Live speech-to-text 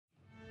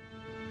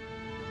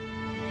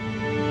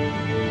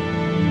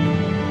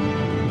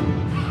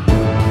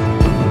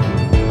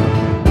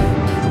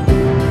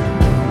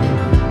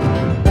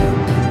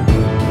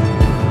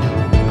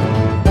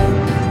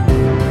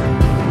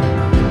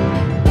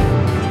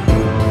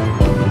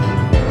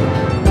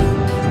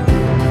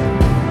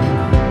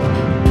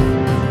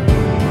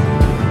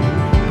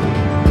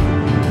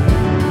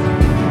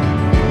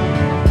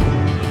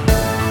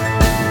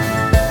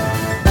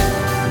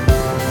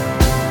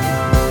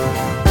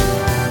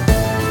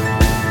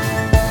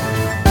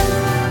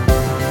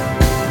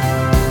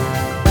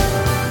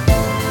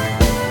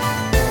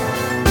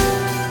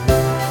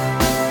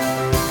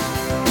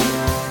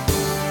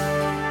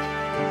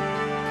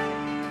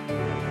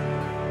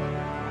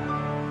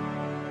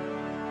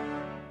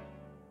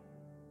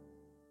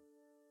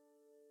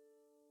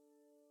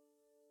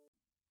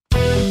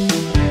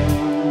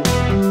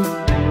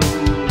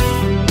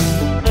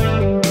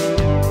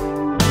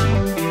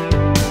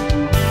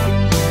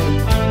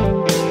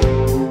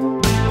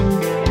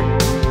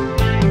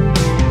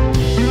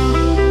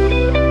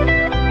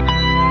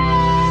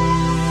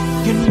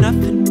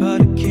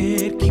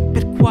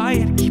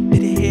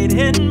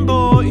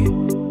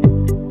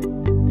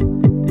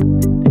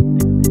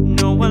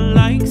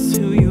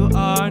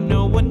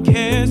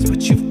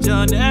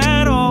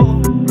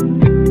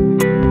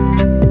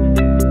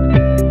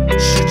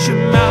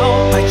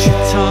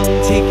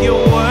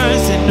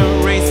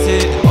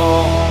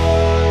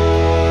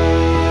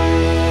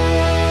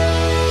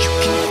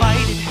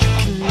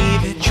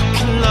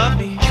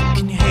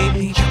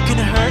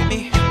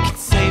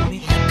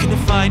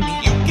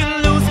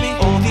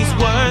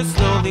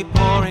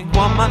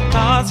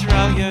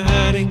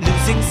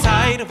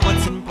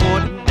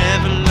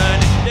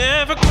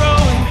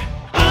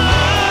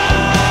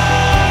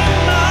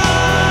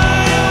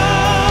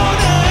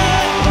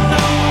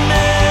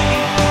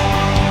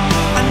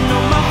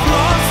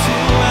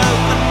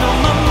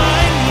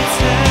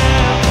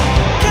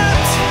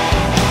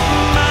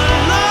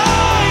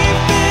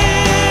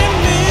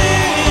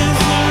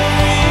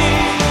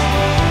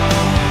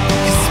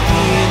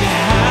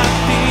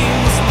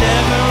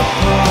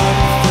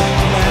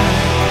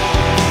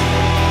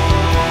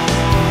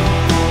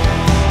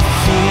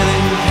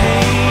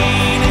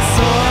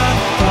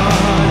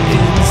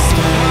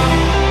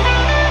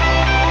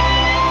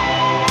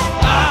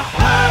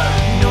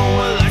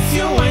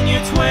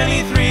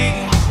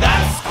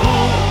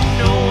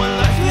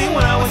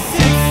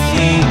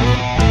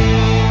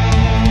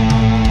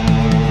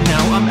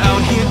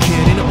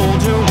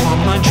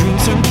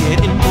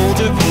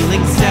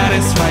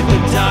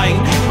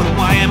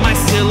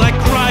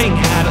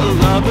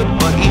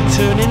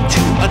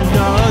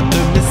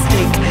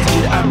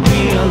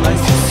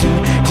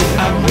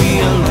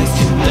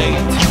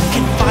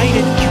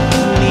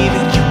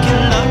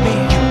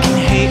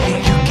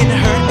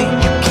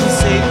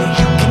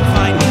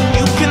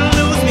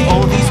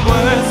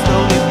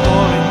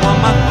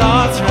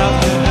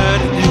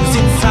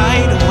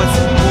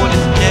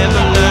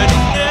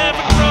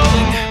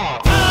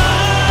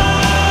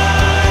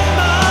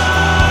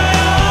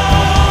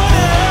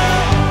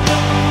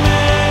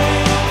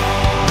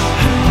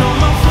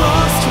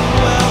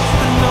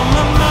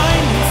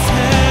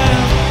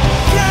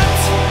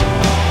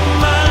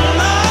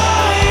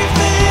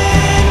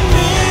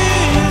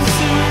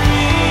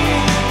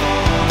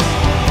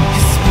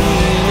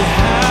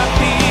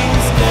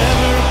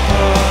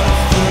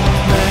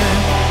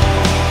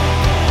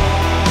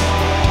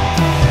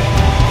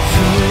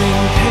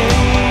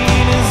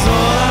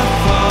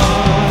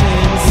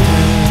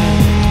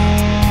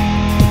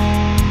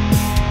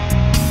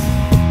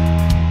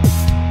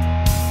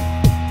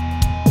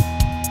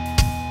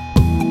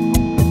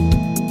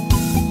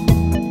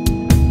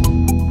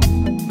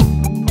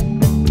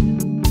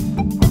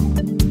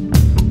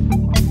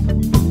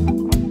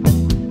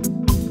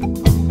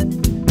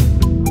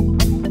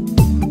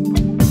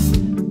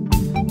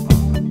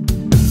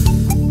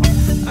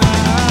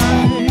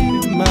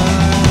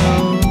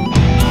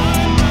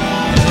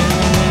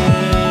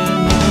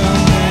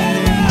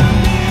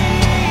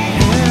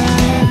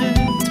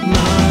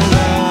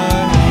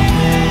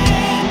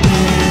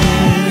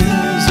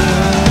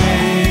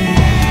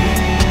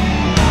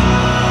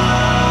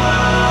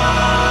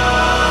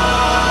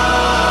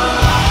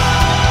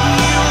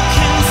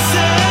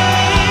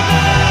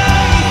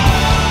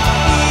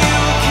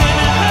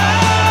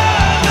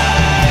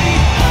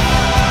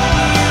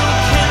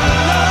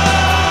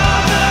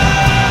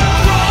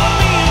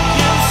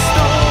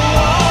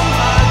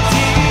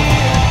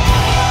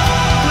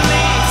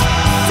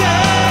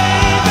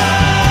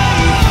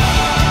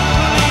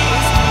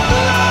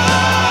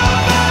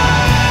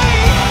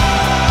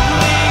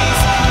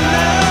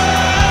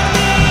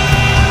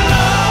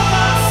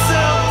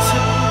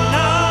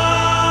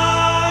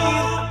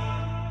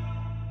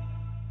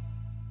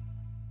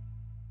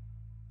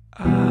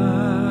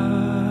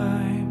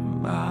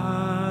I'm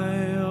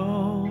my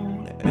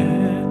own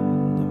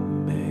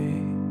enemy.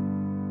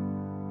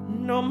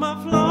 Know my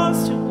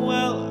flaws too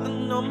well, I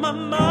know my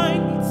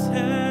mind needs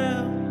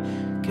help.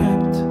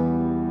 Kept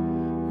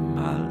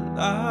my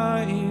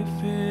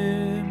life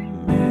in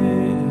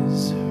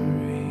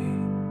misery,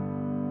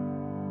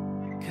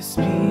 'cause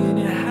being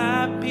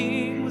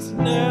happy was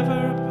never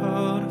a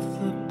part of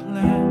the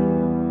plan.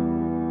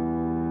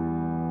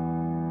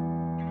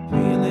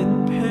 Feeling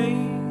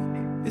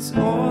pain is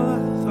all I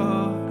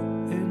thought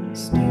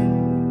instead.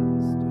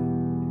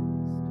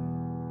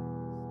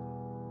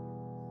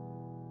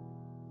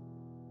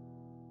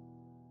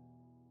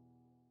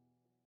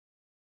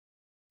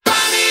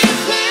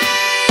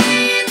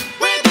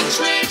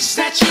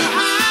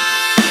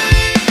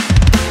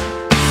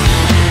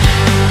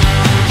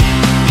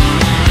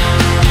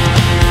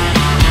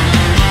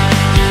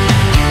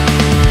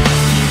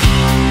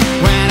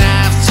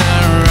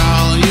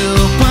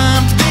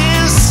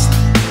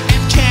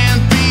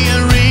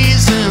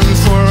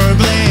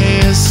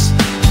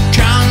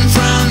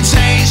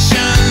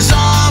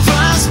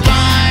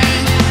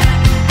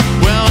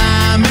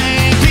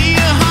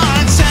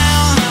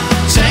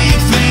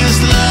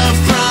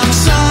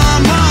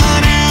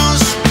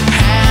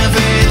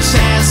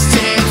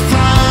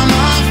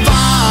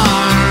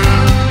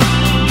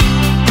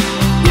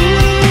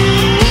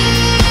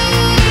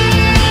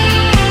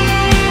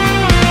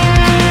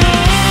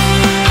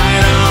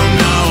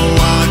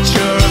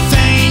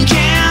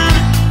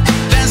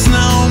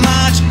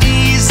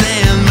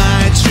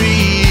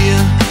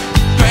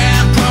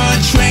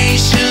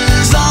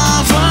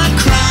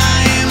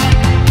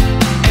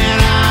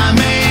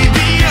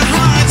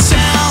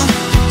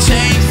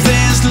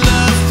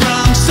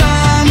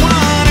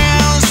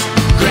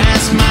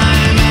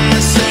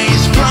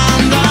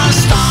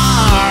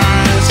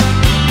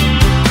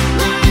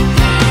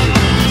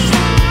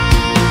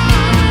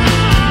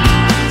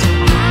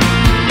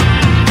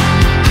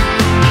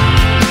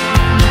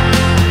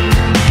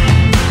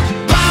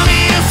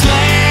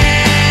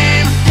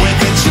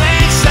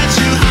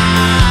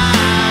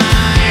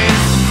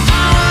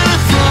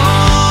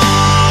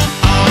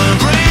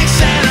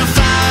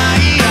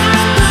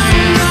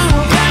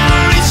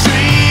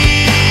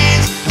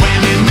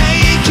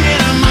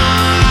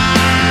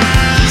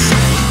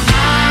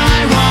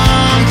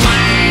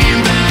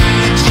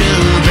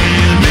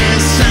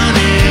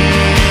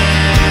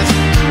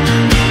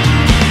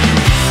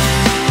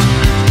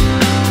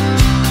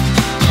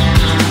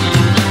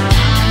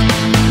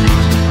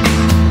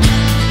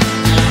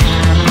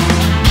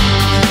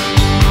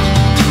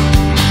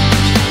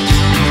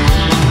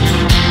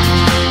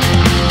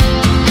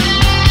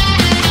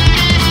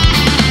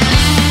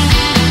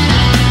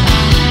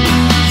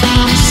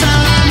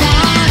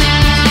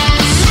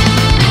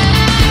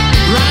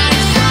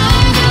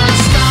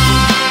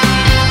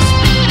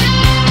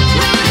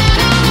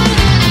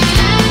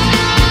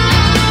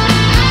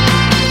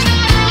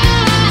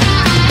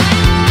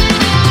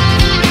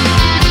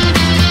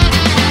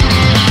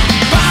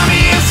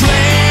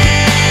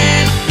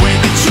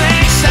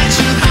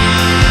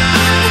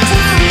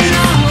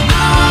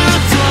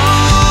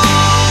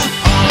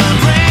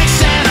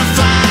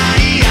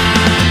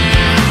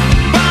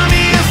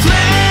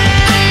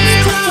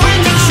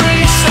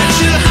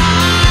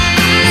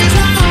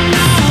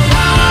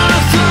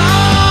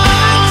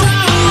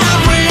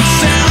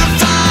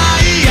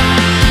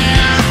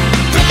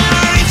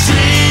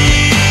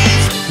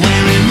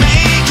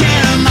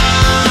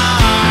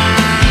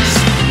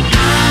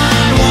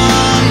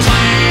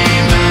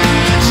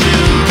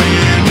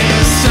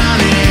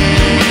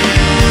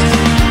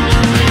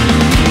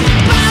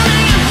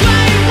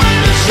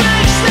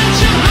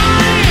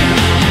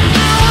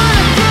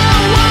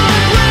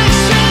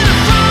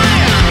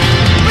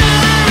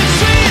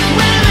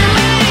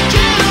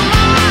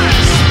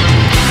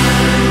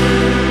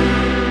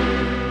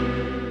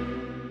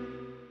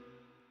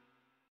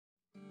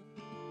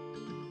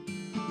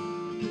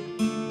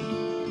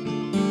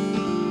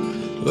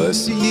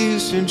 What's the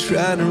use in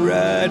trying to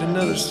write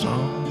another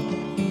song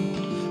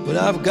when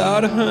I've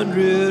got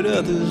 100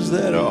 others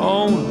that are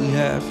only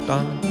half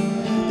done?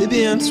 They've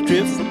been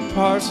stripped for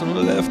parts and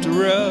left to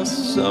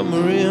rust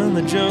somewhere in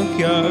the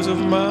junkyards of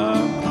my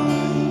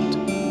mind.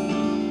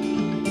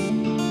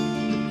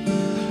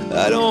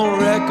 I don't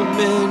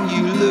recommend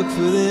you look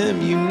for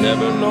them, you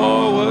never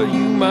know what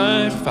you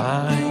might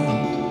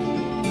find.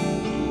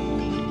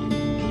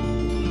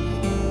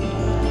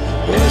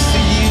 What's the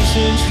use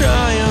in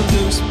trying to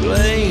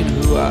explain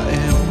who I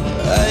am?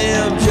 I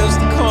am just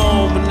a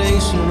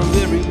combination of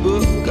every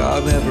book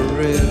I've ever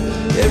read,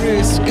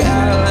 every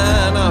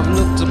skyline I've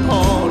looked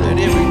upon, and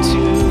every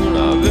tune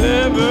I've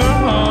ever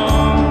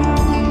hummed.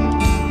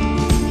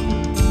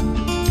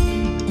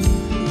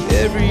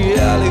 Every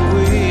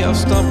alleyway I've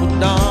stumbled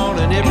down,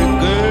 and every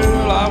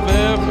girl I've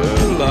ever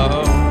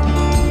loved.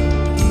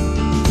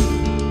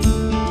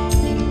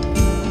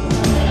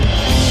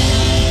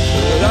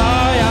 But I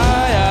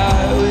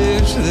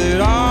wish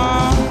that I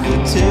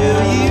could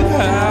tell you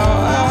how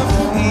I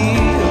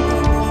feel.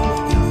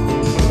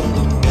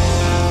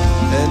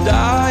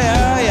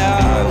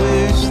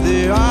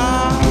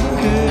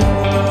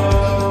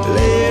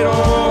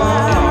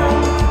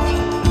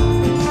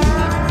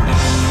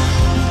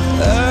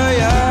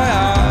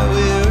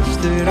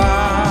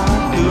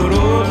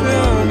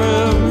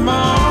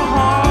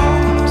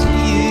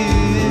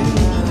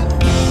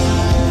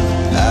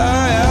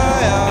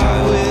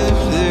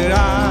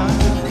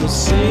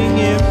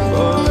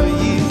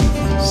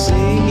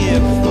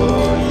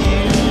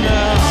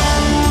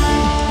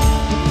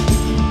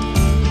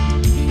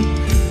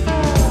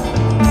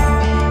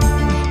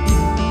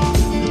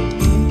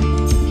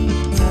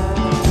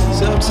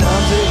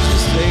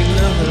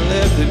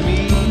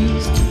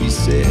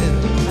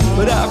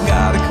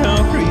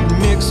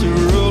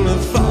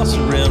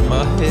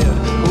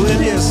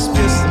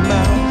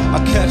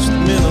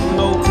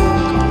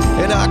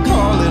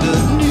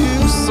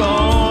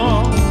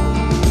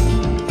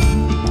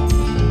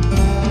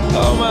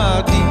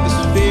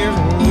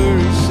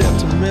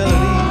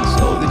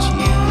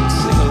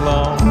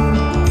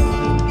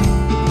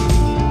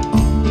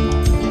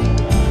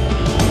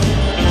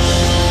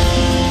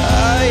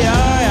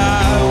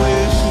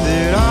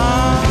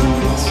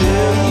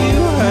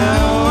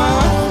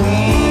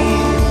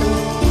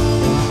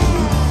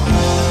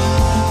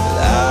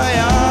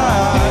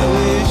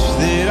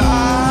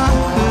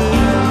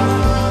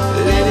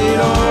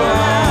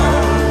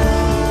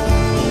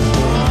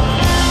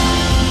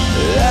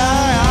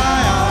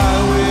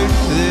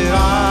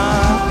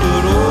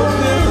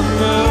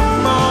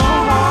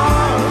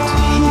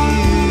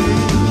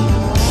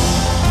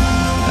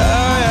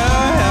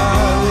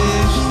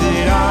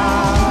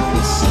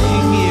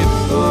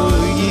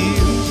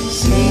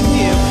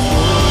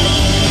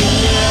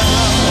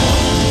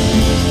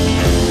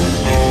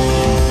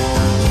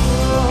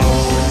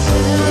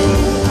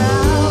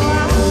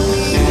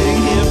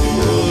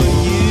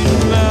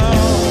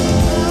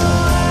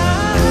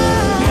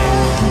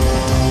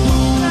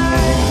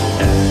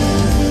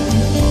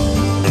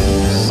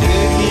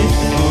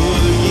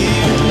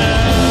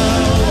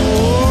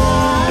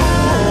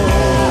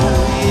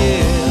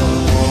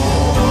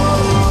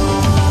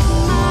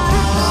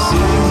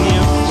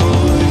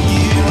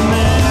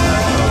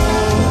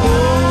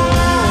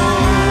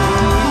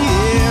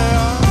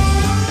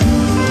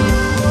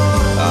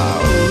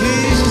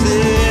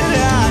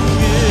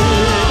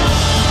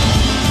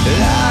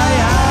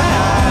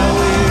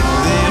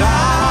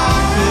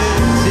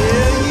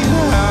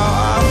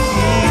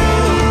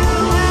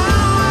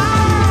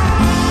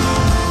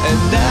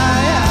 And I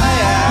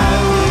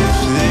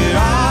wish that I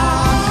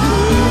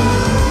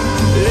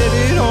could let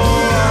it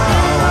all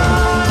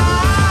out.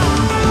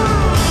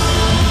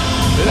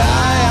 I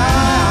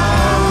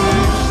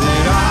wish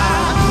that I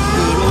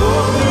could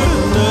open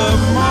up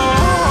my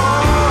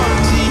heart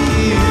to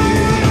you.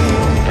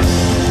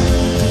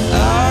 I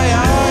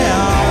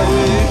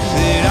wish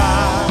that I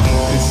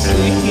could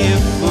sing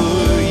it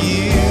for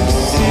you,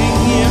 sing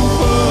it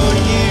for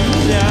you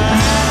now.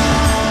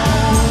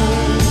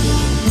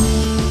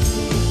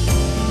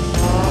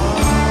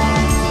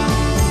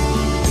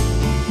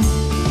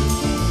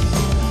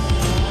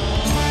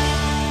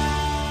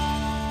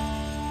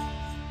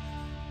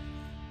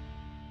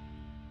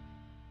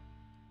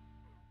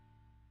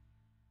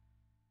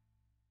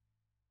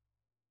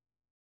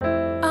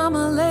 I'm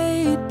a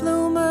late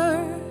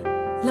bloomer,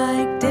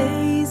 like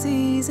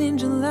daisies in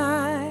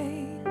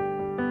July.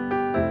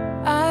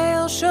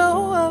 I'll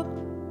show up,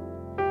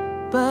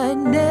 but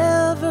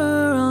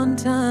never on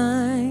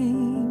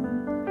time.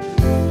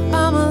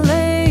 I'm a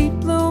late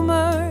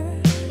bloomer,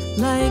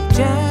 like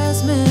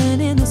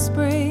jasmine in the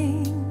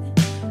spring.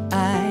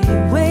 I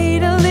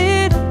wait a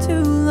little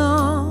too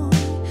long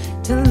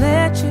to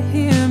let you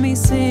hear me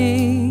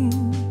sing.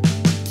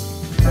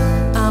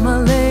 I'm a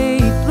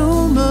late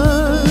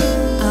bloomer.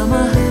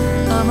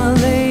 I'm a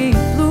late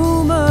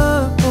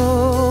bloomer.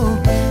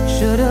 Oh,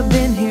 should have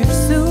been here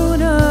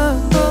sooner.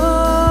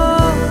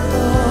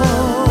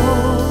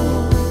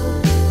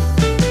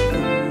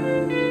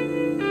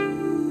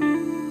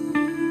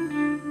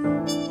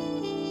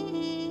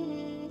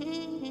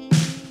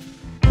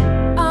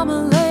 I'm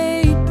a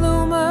late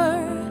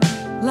bloomer,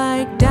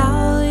 like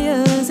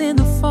dahlias in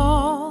the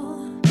fall.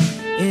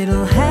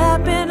 It'll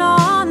happen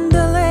on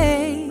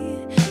delay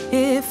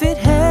if it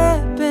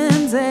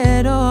happens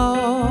at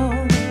all.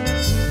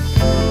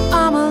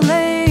 I'm a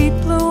late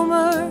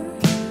bloomer,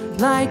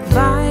 like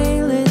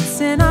violets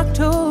in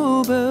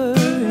October.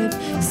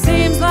 It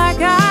seems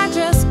like I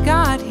just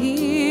got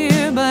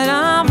here, but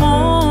I'm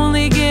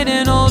only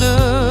getting older.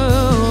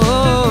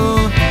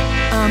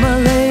 I'm a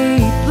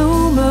late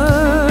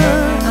bloomer.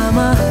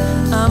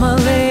 I'm a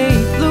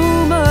late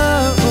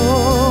bloomer.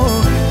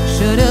 Oh,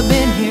 should have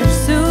been here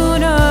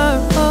sooner.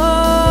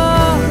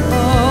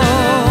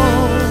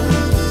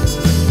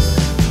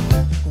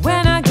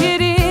 When I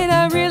get it,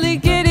 I really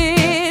get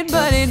it,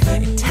 but it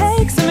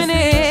takes a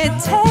minute,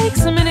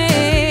 takes a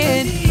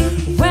minute.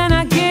 When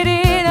I get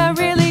it, I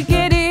really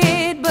get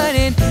it, but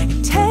it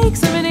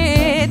takes a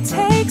minute,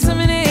 takes a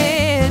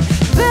minute.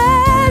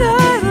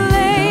 Better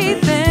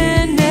late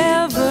than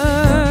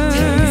never.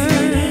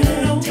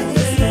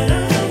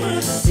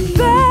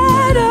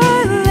 Better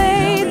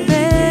late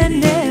than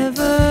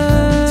never.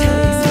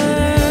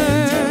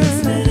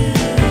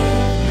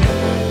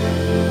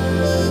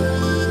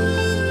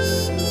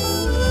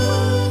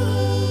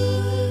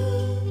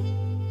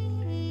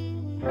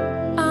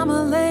 I'm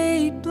a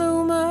late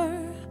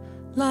bloomer,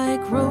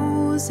 like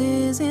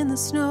roses in the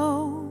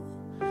snow.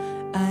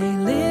 I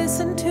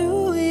listen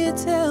to you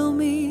tell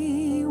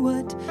me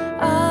what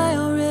I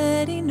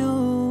already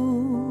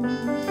know.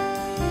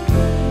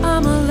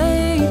 I'm a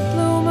late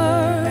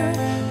bloomer,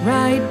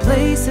 right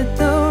place at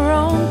the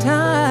wrong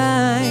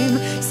time.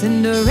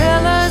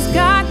 Cinderella's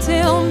got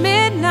till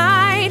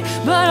midnight,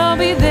 but I'll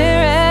be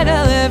there at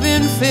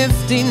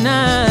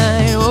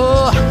 11:59.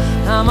 Oh,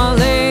 I'm a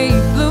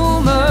late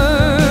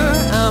bloomer.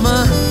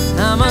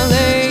 I'm a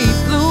late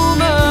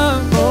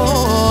bloomer.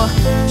 Oh,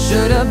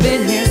 should have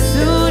been here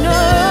sooner.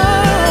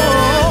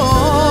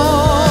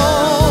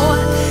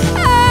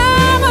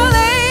 I'm a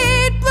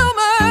late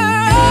bloomer.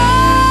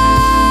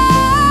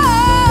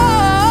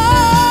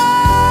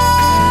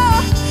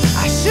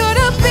 I should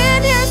have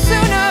been here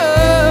sooner.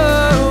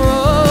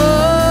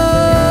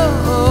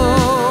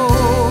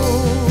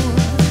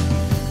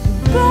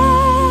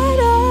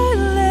 Better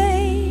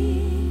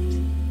late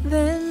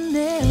than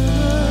never.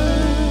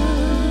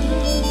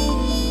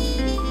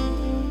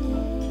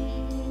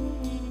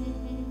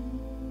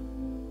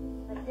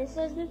 But this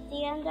isn't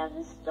the end of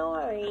the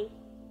story.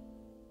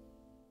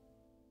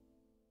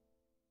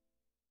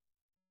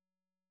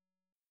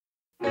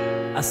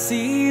 I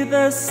see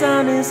the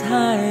sun is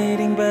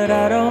hiding, but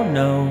I don't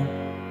know.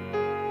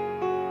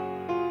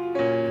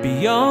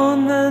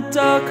 Beyond the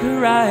dark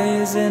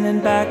horizon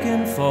and back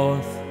and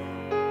forth,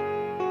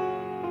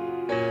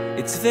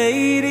 it's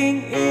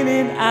fading in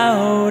and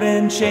out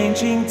and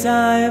changing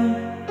time,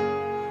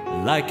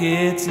 like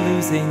it's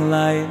losing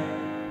light,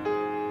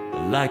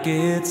 like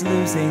it's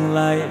losing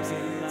light.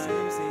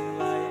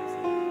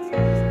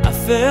 I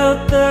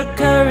felt the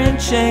current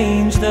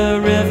change, the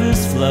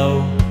rivers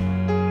flow.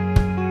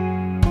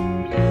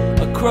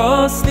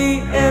 Across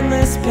the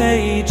endless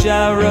page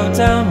I wrote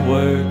down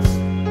words.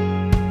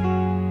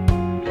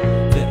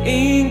 The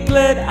ink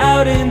bled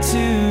out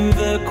into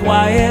the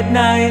quiet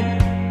night,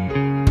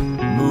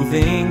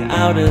 moving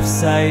out of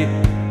sight,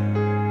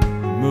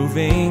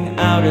 moving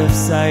out of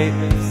sight.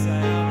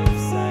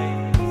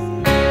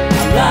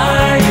 I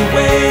lie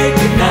awake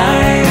at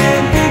night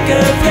and think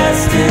of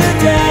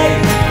yesterday,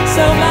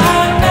 so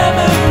my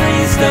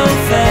memories don't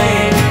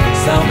fade,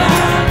 so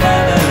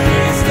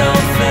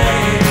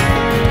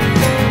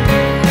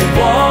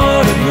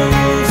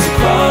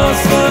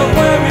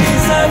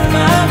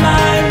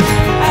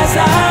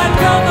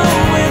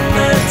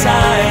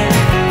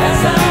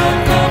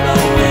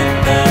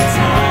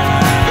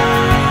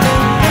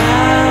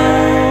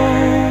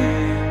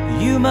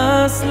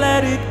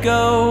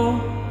go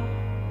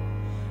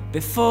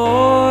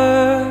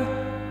before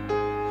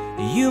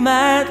you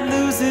might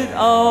lose it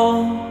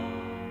all.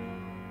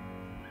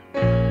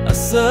 A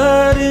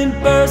sudden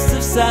burst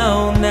of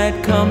sound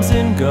that comes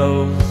and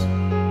goes,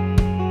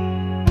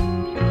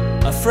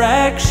 a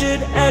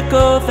fractured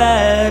echo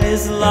that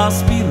is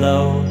lost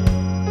below.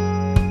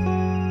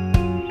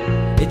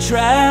 It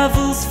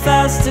travels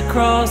fast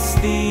across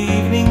the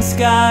evening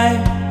sky,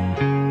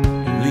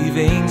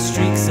 leaving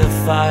streaks of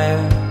fire,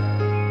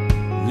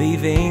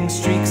 leaving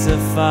streaks of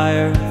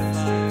fire.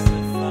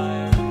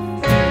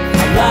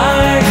 I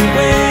lie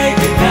awake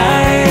at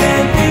night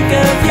and think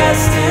of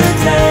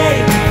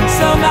yesterday,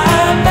 so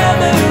my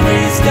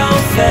memories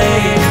don't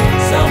fade,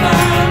 so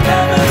my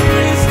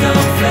memories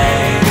don't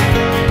fade.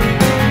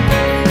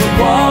 The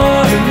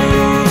water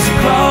moves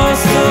across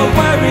the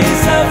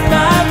worries of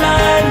my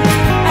mind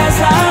as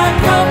I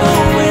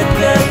crumble with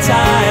the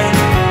tide,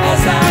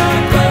 as I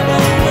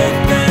crumble with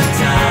the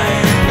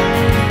tide.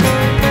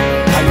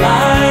 I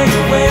lie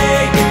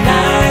awake at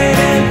night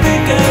and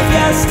think of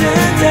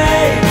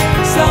yesterday,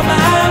 so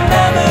my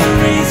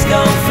memories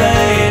don't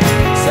fade,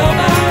 so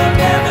my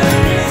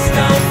memories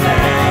don't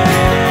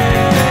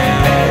fade.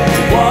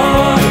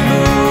 Water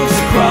moves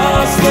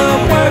across the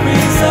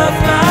worries of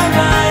my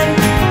mind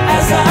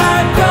as I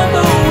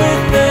crumble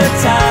with the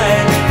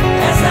tide,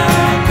 as I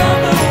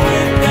crumble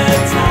with the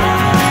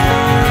tide.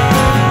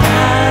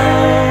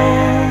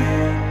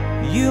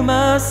 You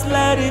must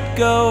let it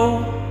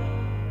go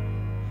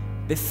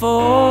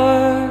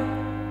before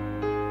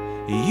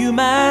you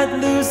might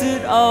lose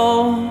it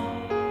all.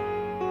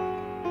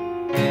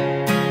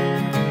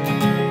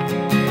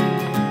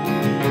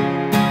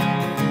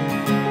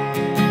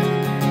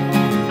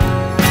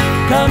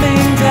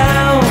 Coming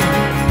down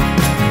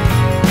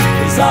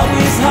is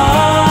always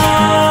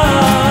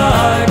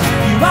hard.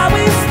 You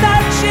always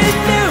thought you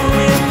knew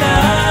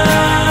enough.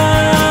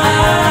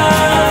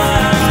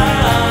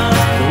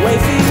 The way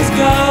things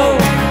go,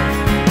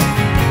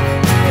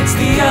 it's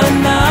the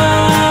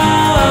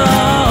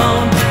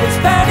unknown. It's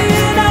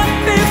burning up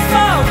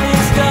before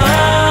it's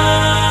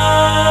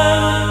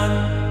done.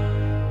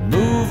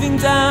 Moving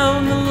down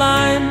the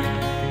line,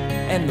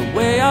 and the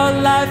way our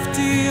life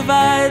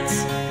divides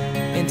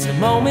into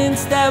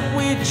moments that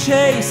we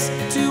chase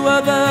to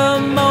other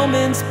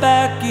moments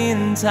back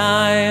in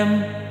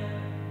time.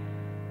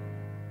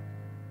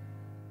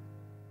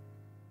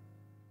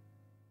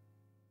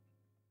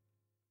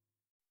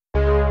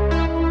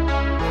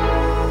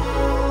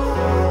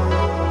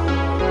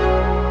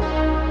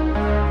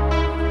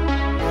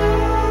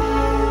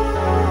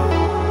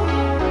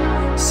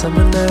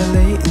 Summer night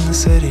late in the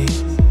city,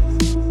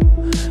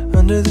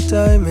 under the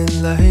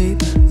diamond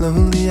light,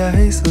 lonely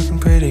eyes looking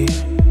pretty,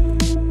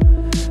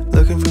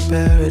 looking for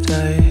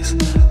paradise.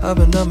 I've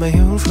been on my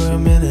own for a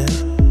minute,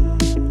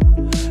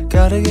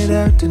 gotta get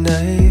out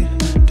tonight,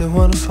 don't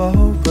wanna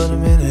fall but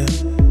I'm in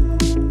it.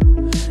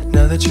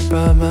 Now that you're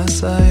by my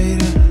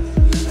side,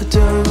 I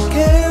don't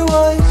care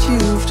what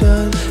you've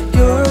done,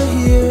 you're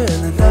here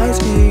and the night's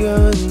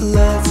begun.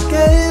 Let's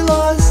get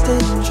lost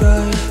and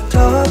drive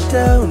top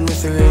down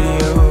with the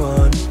radio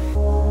on.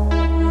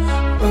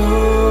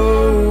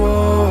 Oh,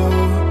 oh,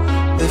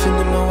 living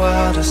in my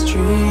wildest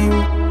dream.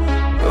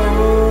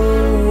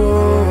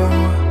 Oh,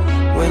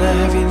 when I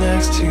have you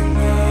next to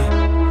me.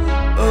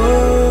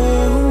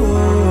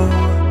 Oh,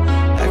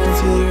 I can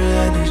feel your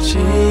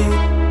energy.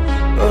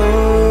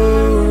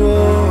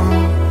 Oh,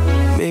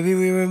 maybe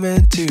we were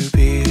meant to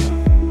be.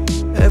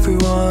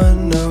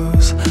 Everyone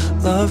knows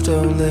love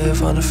don't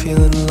live on a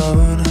feeling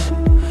alone.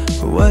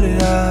 But what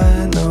did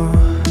I know?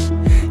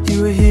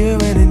 You were here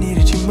when I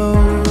needed you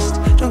most.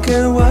 Don't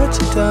care what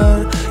you've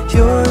done,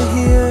 you're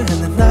here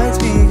and the night's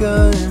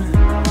begun.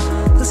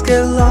 Let's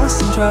get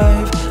lost and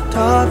drive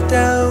top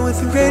down with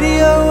the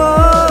radio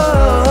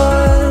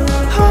on.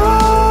 Oh,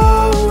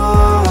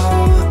 oh,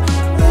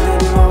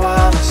 living in my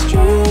wildest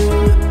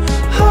dream.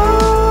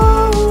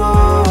 Oh,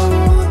 oh,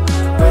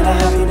 when I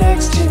have you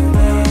next to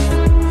me.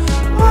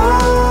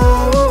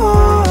 Oh,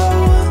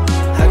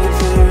 oh, I can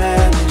feel your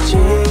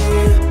energy.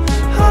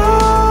 Oh,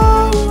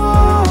 oh,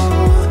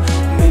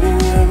 maybe we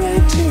were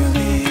meant to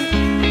be.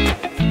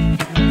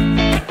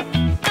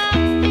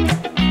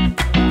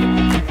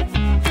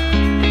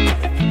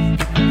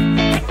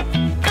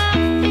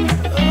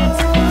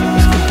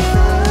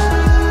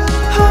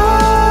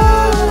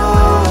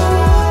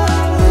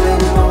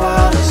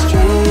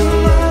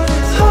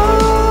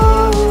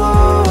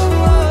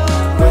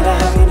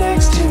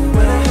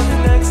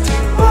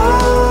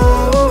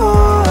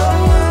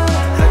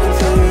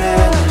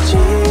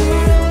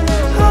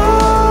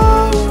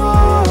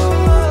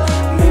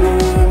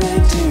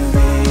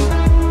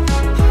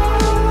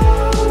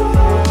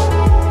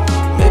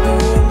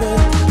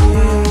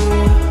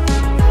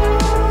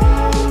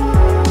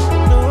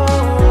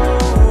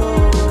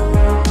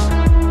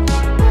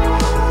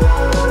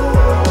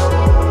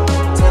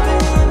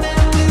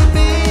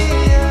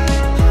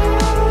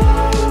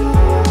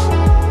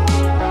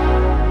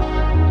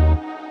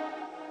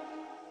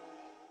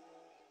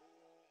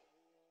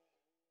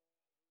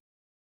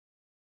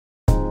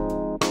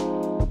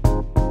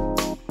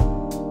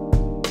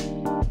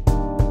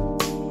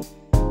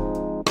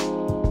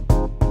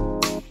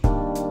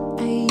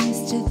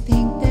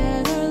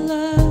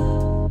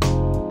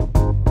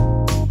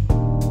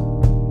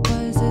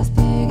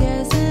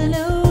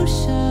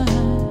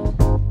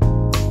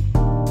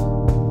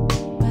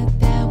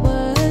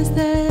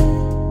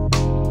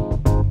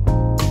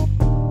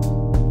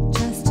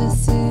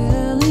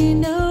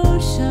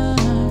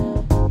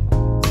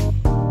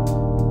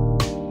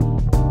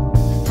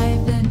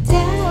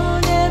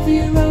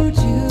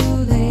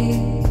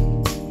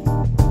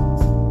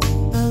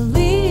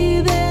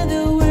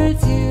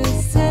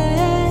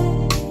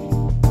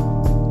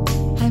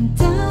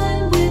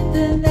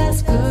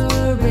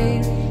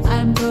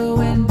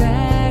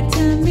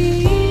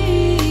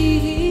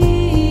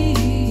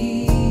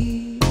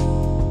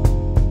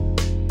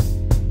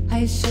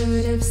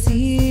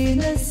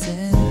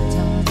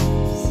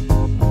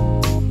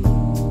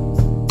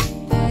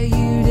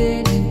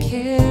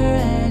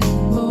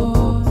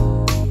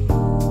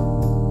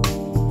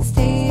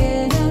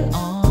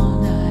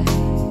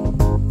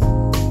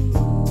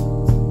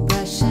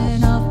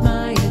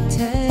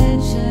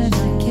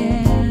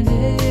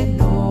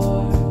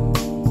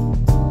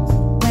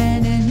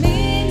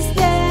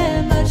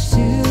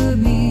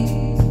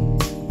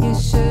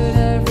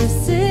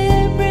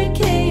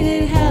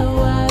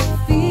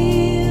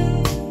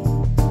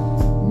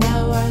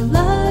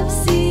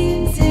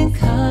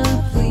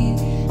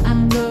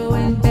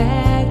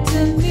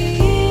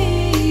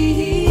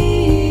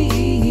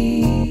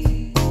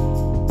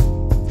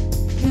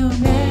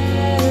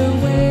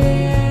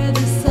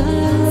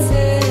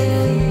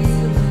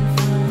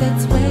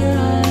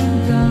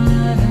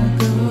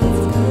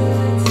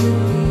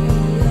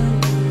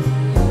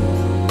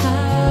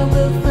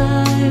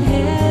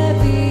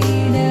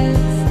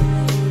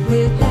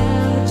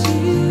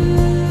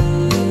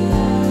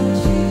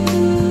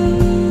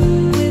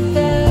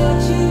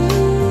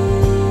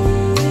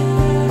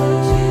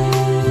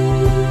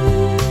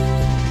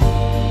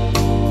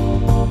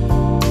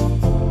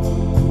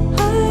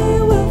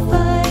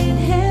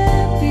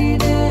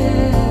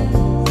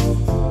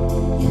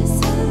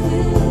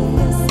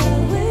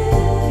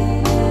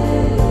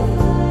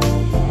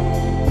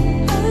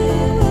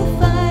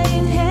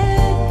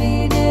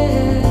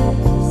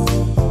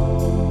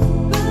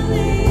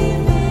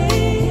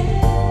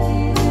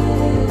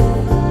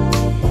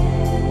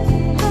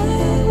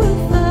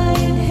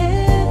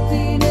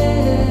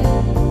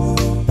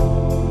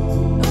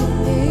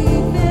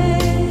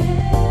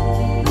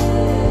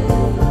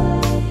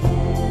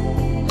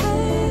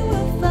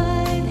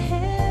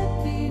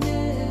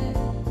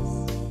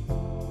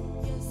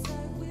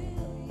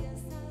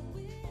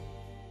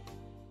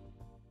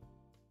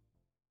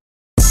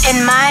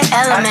 in my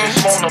element. I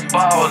just wanna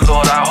ball,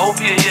 Lord. I hope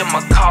you hear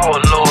my call,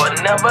 Lord.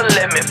 Never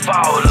let me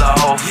fall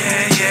off.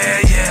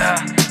 Yeah.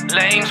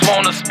 Lames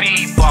wanna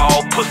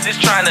speedball. Pussies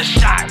tryna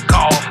shot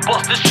call.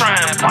 Busters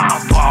tryna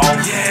pop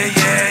off.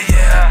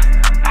 Yeah.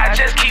 I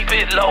just keep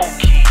it low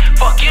key.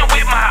 Fucking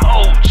with my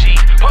OG.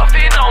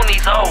 Puffin' on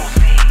these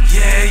OCs.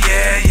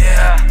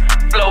 Yeah.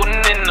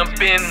 Floating in the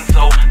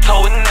benzo.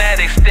 Toting that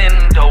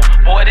extendo.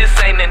 Boy,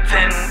 this ain't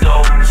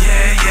Nintendo.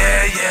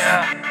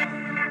 Yeah.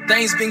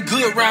 Things been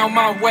good round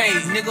my way,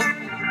 nigga.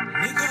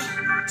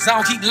 So I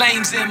don't keep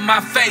lames in my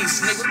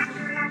face, nigga.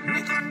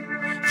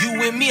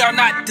 You and me are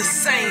not the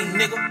same,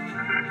 nigga.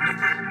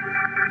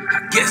 I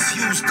guess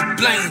you's to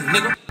blame,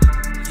 nigga.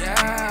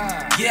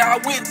 Yeah, I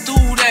went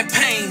through that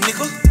pain,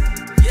 nigga.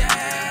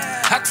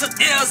 I took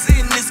L's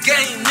in this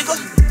game, nigga.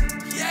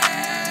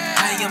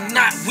 I am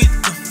not with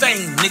the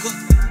fame, nigga.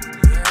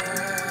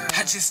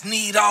 I just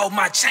need all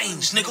my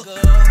change, nigga.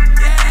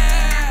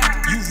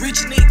 You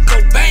rich nigga, go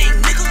bang,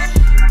 nigga.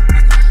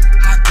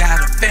 I got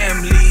a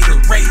family to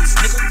raise,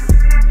 nigga.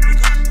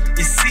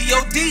 It's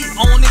COD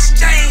on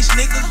exchange,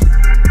 nigga.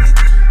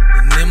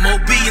 And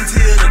MOB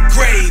until the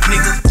grave,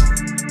 nigga.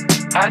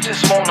 I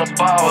just wanna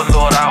ball,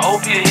 Lord. I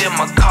hope you hear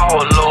my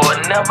call, Lord.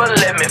 Never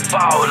let me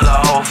fall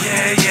off.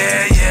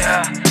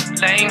 Yeah.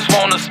 Lames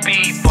wanna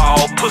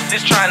speedball.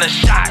 Pussies tryna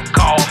shot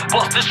call.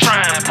 Busters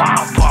tryna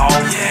pop off.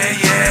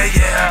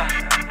 Yeah.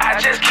 I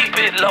just keep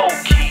it low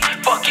key.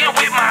 Fucking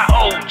with my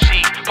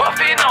OG.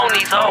 Puffin' on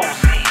these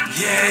OCs.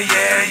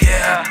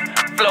 Yeah.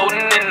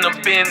 Floating in the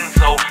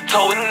benzo.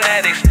 Toting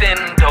that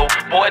extendo.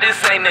 Boy,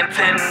 this ain't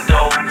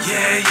Nintendo.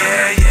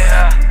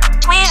 Yeah.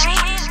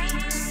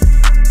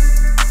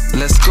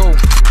 Let's go.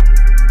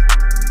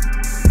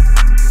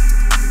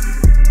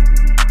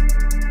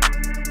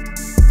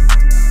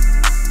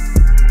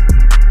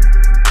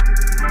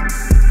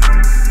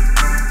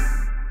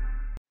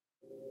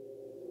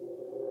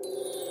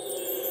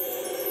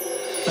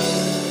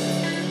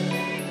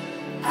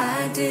 I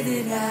did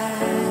it. I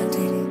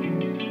did it.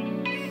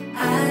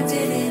 I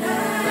did it.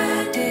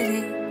 I did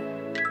it.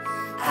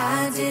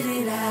 I did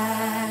it.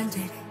 I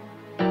did it.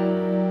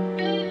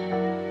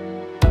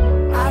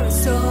 I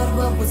restored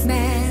what was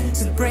meant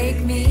to break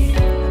me.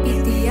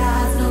 Beat the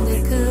odds, no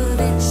they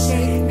couldn't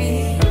shake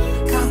me.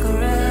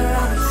 Conqueror,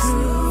 I'm a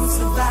true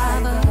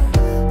survivor.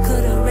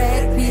 Could've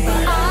wrecked me,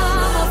 but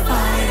I'm a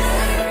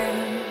fighter.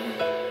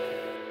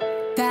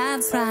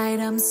 That's right,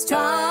 I'm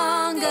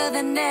stronger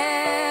than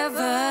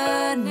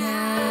ever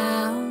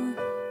now.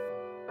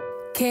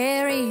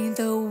 Carry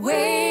the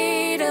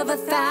weight of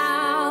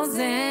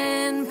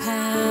 1,000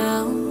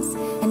 pounds.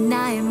 And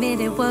I admit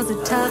it was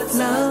a tough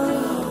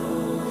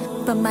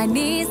love, but my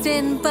knees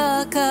didn't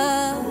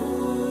buckle.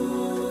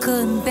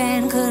 Couldn't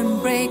bend, couldn't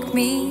break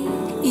me,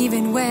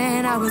 even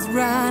when I was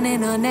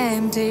running on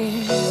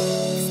empty.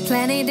 'Cause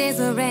plenty days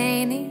were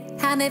rainy,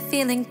 had me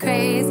feeling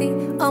crazy,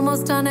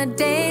 almost on a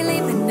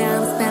daily, but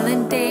now I'm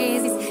smelling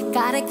daisies.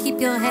 Gotta keep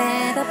your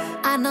head up,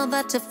 I know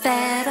that you're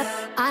fed up,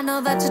 I know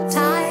that you're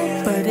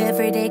tired, but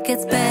every day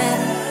gets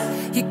better.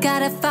 You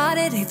gotta fight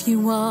it if you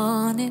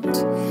want it.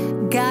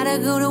 Gotta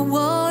go to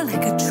war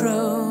like a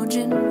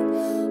Trojan.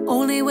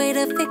 Only way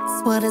to fix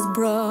what is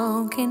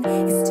broken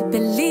is to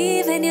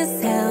believe in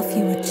yourself.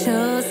 You were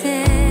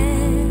chosen.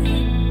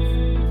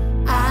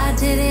 I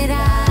did it.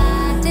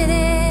 I did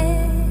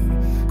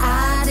it.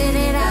 I did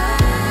it.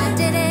 I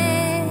did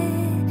it.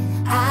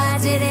 I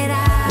did it.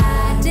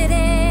 I did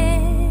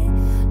it.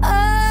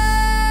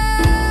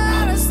 Oh,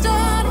 I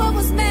restored what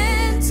was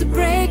meant to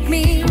break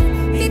me.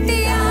 Beat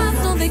the odds,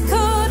 no they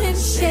couldn't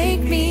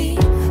shake me.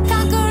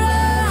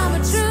 Conqueror, I'm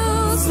a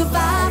true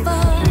survivor.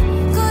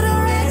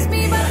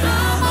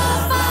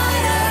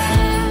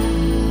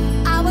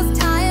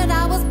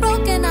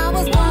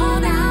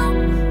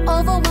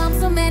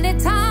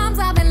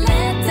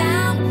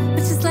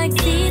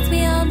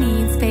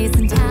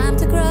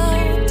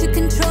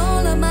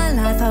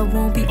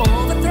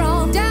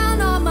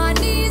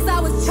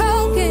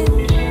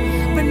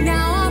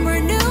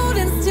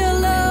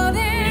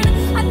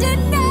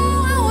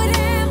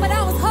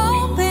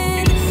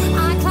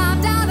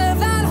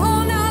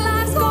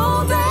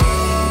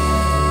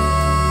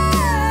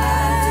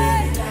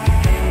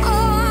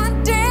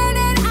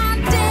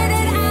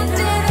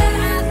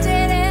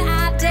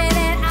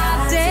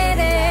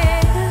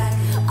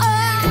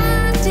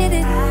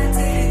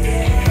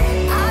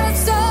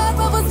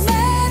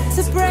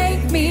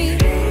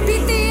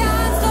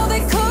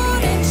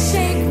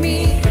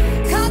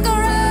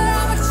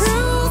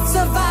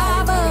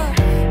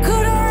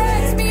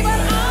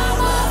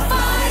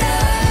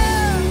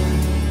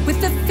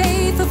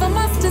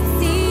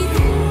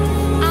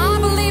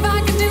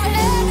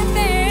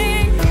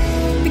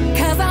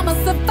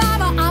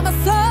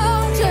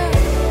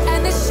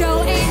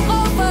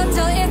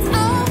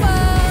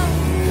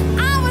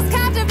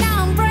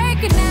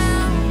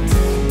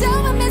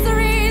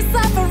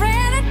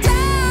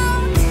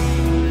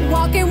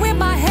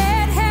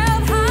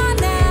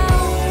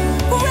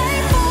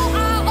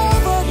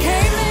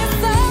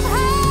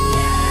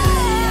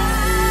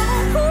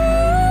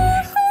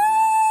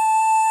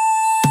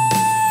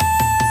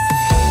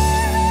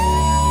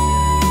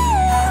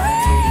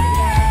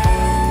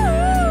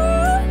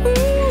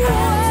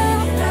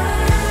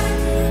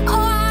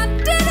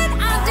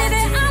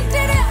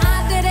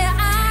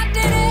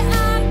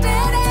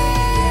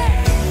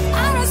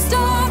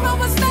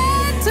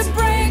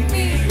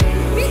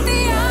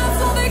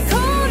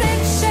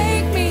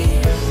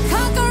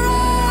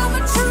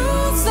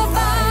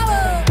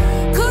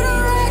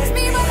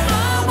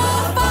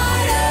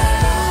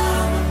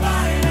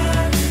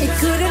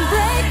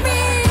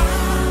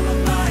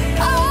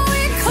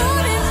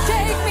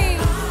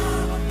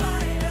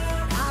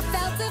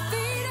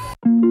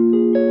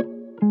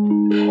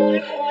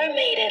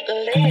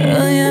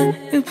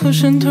 you're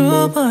pushing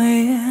through, boy,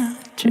 yeah.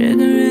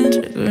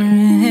 Triggering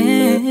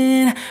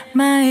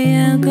my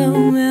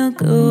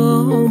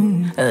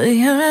algorithm.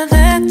 You're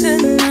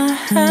affecting my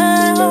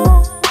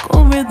algorithm,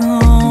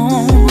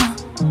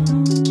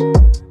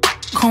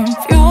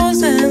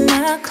 confusing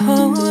my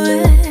code.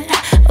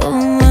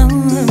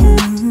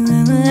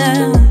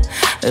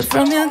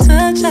 From your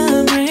touch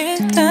I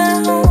break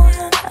down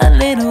a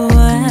little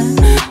while.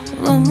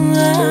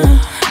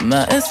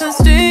 My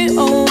SSD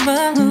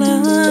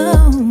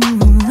overload,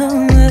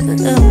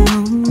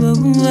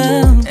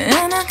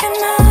 and I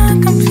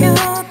cannot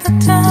compute the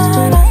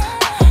data,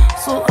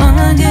 so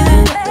I'ma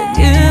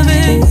give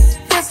it.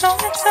 It's so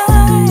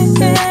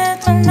excited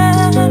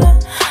tonight.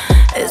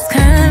 It's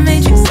kinda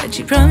matrix that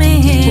you brought me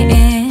in,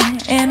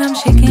 and I'm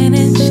shaking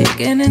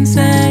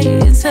inside.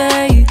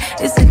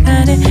 It's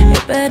hypnotic,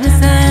 it better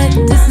decide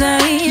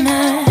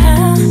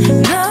now.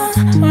 No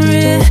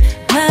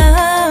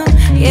rhythm,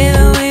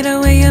 yeah, the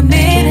way you're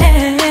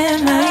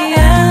beating my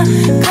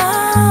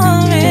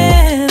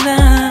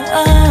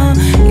rhythm.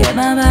 Yeah,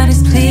 my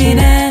body's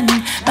pleading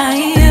my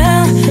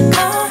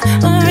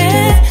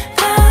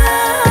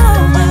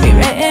rhythm.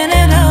 Rewriting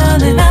it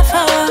all in our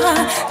fall,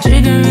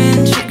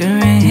 triggering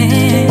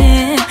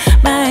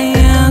my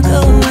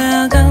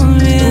algorithm.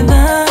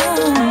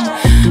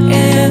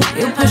 Yeah,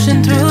 you're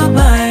pushing through,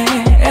 boy.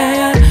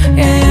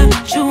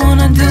 You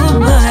wanna do,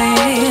 boy.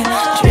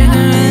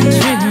 Triggering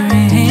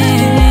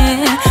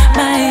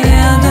my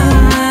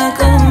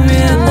algorithm.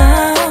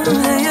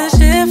 You're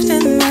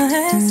shifting my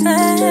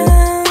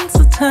sense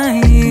of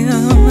time.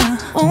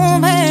 Oh,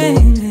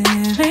 baby,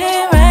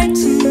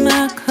 rewriting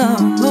my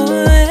code.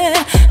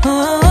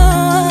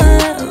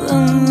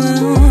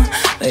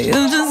 You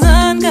just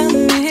got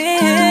me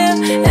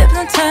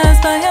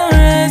hypnotized by your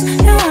eyes.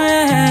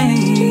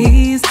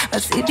 My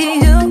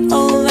CPU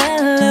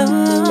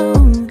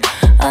overload.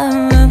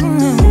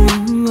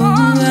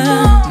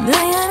 The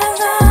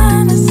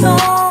design is so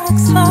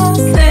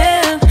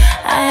explosive.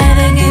 I had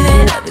to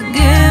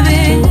give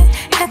it.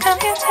 Your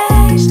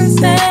computations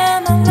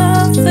stand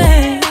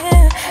elusive.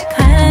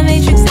 Kinda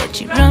matrix that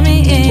you brought me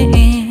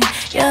in.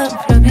 You're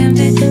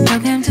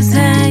programmed to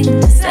say.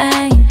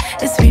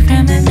 It's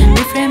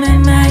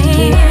reframing my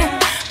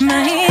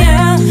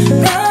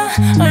algorithm.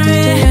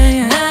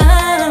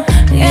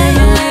 Yeah,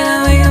 the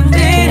way you're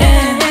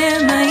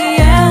bleeding my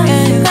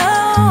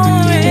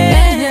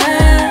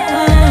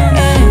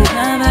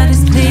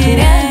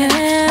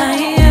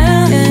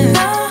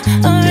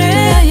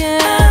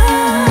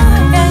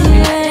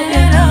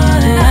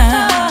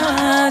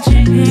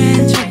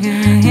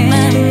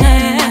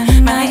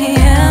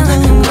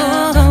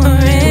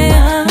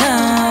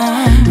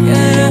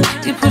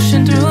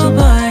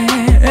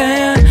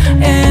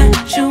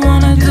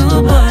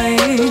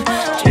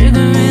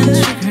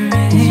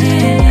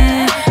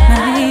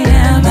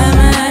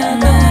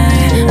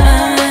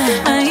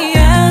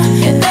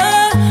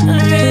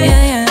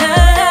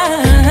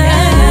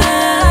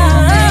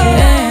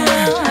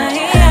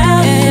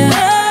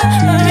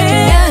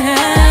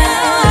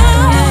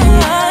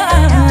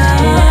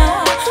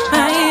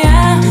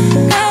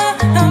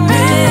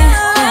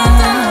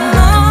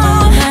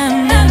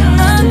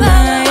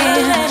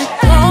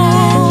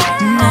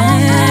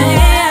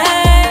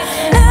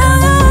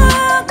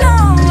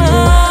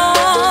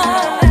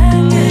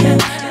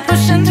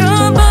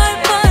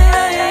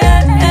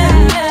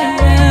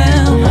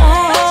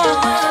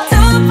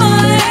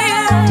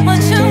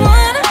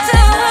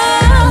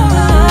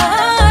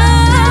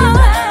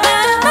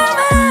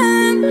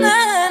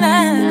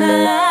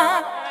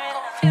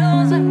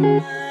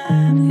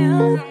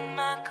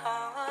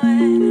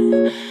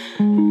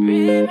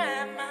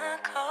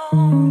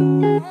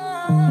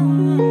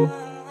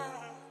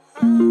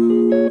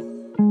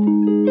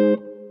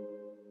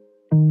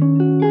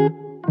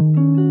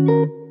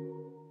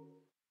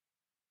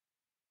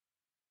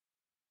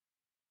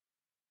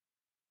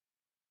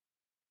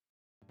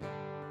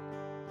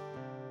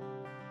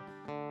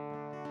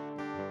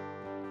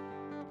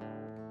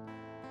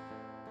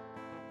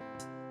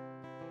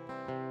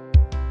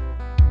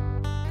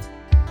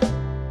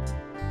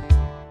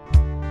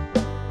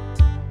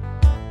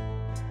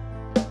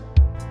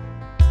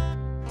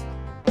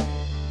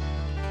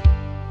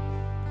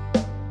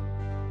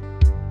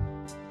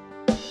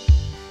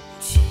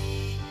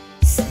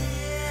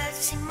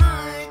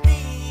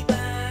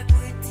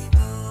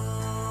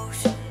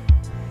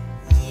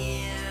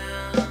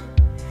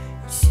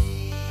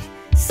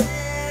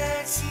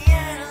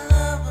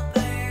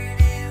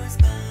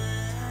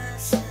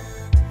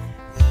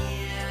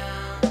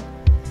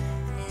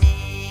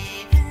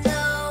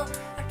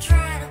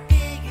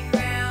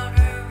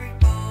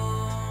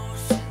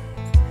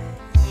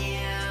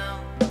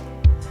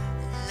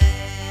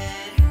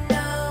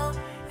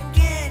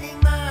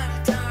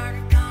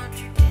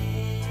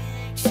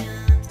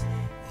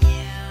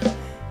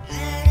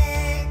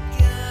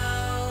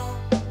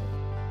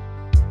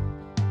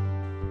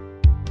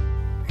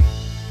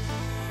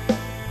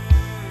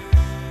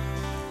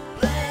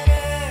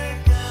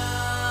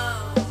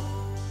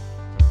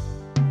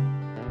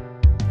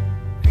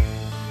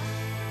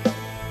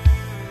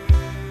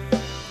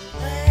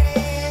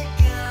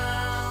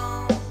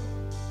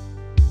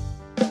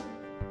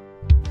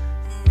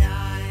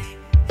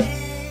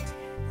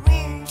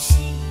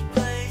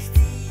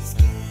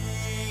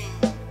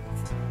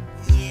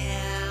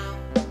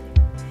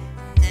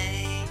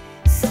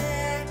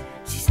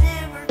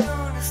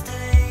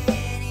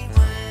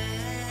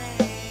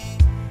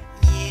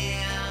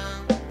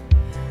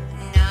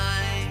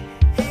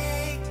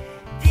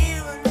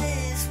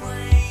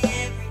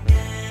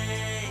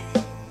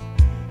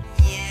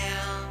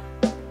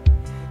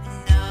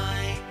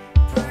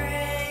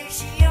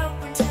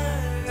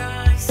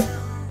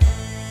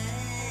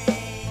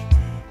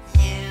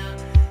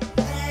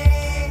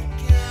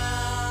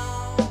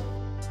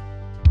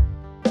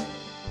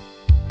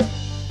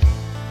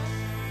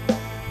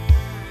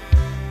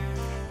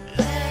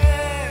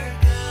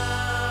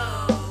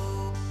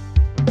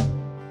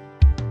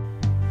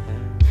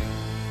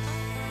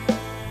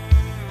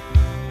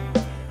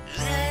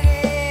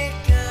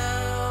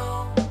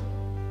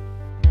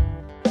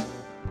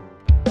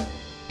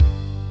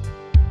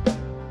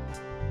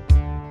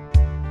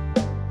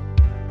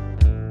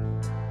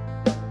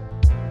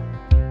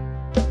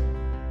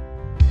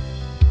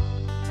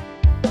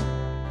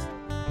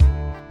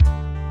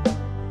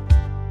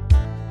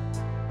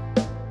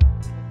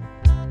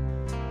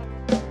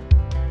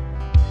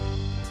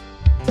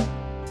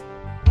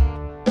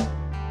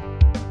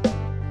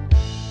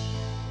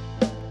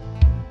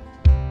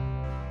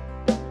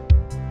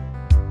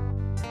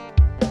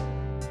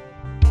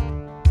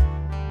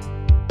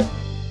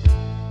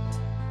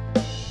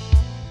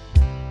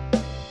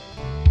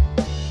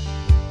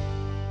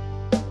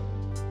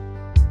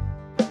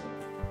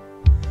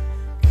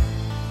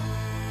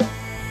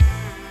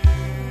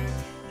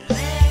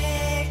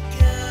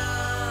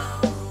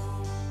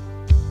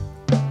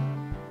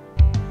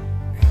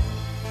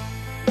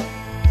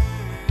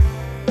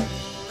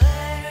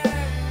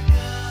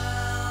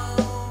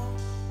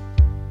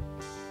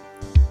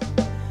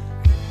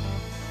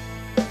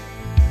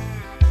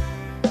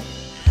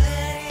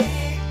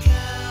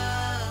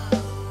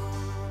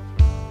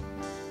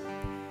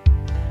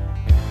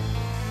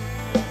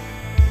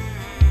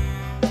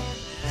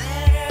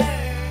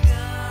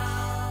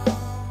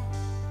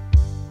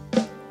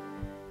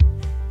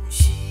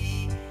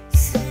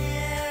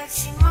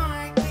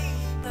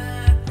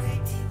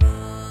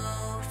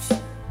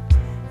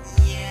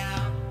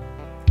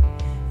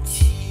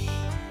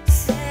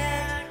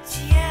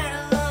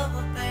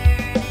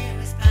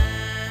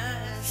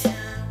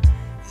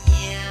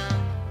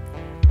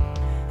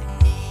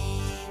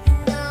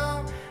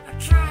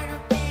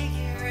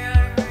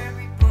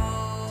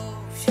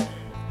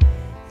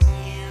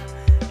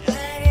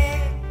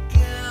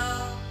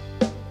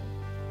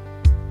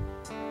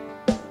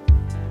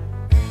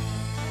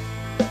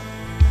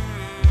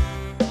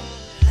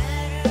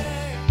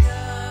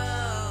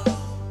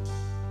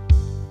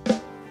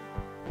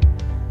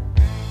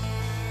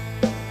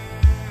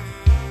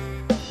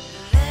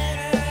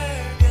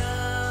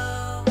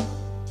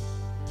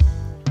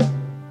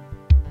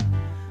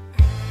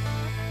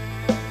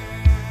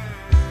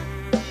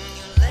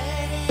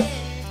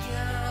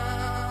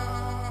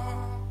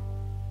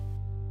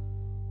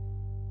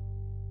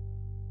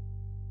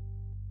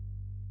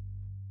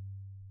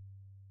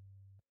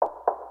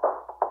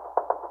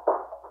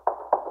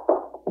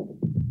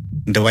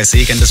Do I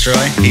seek and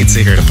destroy? Heat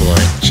seeker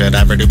deployed. Should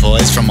I ever do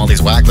poise from all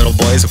these whack little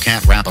boys who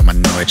can't rap? I'm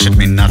annoyed, should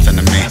mean nothing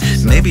to me.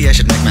 Maybe I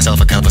should make myself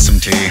a cup of some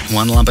tea.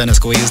 One lump and a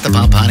squeeze to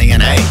pump honey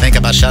and hay. Think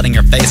about shutting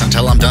your face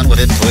until I'm done with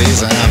it,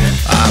 please.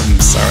 I'm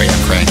sorry,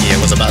 I'm cranky. I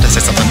was about to say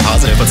something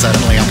positive, but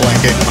suddenly I'm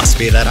blanking. Must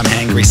be that I'm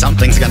hangry.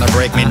 Something's gonna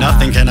break me.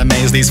 Nothing can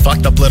amaze these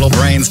fucked up little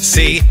brains.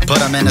 See, put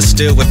them in a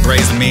stew with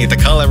braised meat. The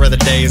color of the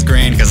day is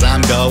green, cause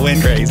I'm going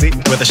crazy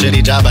with a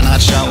shitty job and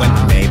not showing.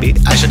 Maybe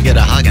I should get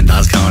a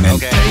Haagen-Dazs cone in.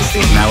 Okay.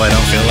 Now I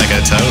don't feel like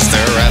a toaster,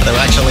 rather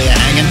actually a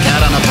hanging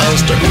cat on a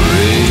poster.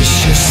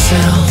 Brace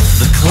yourself,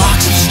 the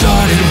clocks have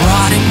started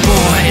rotting,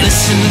 boy.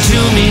 Listen to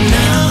me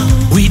now,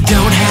 we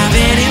don't have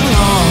any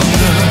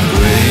longer.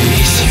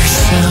 Brace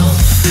yourself,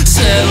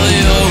 settle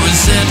your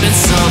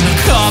resentments on the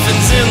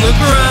coffins in the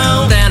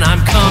ground, and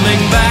I'm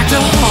coming back to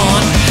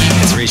haunt.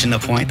 It's reaching a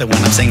point that when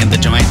I'm singing the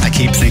joint, I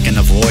keep thinking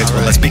of voids.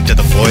 Well, I speak to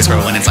the voice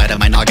growing inside of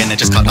my noggin. It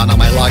just caught on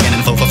my login.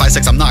 Info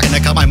 456, I'm knocking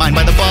it, cut my mind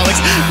by the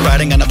bollocks.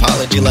 Writing an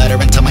apology letter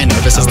into my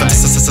nervous system,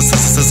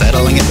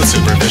 settling it with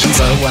supervision.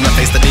 So when I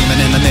face the demon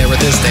in the mirror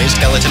this stage,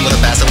 skeleton with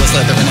a basilisk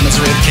slithering in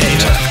its rib cage.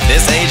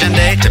 This age and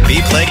day, to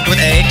be plagued with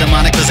A,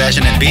 demonic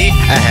possession, and B,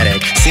 a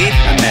headache. C,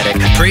 a medic,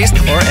 priest,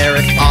 or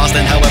Eric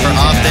Austin. However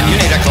often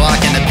you need a clock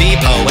and a B,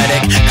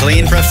 poetic,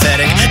 clean,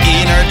 prophetic,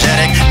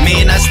 energetic,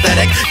 mean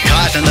aesthetic.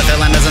 Caution, the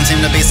villain doesn't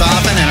seem to be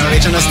softened, and I'm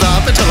reaching to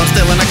stop until I'm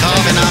still in a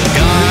coffin. I'm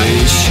gone.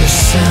 Brace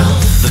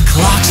yourself, the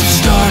clocks have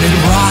started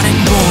rotting,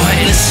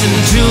 boy. Listen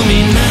to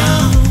me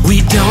now,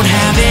 we don't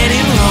have any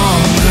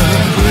longer.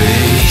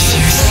 Brace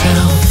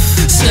yourself,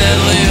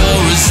 settle your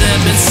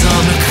resentments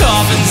on the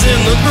coffins in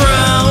the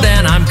ground,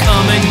 and I'm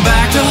coming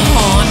back to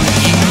haunt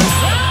you.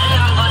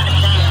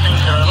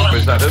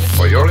 Presented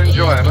for your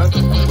enjoyment.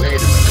 Wait a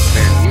minute,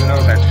 man. You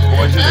know that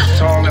poison that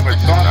Saul never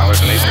thought I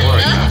wasn't even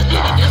worried about.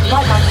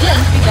 Like I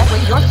didn't speak that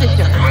way, your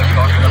sister.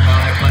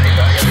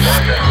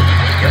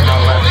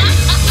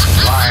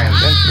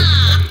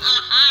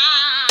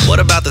 What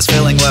about this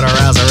feeling what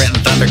arouse a written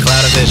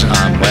thundercloud of vision?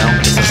 Well,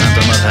 it's a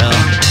symptom of hell.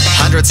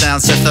 100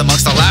 sounds sift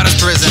amongst the loudest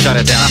prison. Shut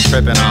it down, I'm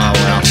tripping, oh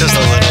well. Just a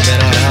little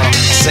bit of hell.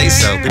 Say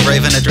so, be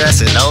brave and address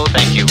it. No,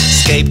 thank you.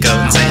 Scapegoat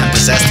and say I'm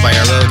possessed by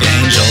a rogue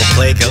angel.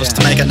 Play ghost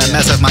to making a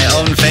mess of my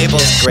own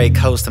fables. Great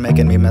host to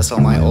making me mess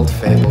all my old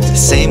fables.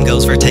 Same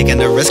goes for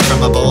taking a risk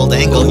from a bold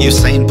angle.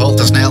 Usain Bolt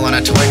a snail on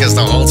a twig is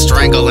the whole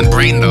strangle and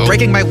brain though.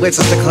 Breaking my wits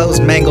as the close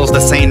mangles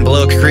the sane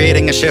bloke.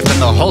 Creating a shift in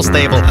the whole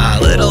stable. A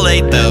little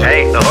late though.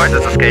 Hey, the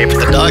horses escaped.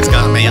 The dogs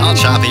got me, all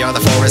choppy are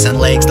the forests and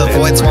lakes. The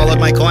void swallowed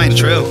my coin,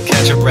 true.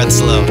 Catch your breath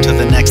slow to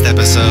the next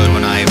episode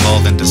when I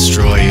evolve and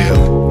destroy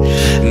you.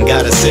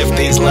 Gotta sift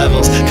these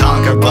levels,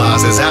 conquer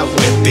bosses,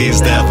 outwit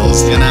these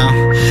devils, you know?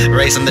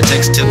 Racing the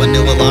ticks to a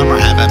new alarm, or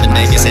have I been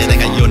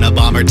babysitting a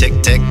Unabomber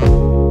tick tick?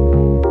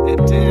 It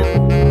did.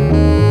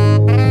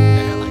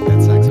 Yeah, I like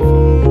that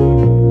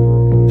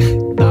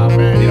saxophone. Nah,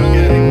 man, you don't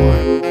get any more.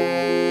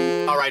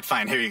 Alright,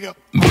 fine, here you go.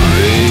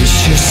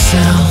 Brace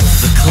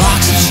yourself, the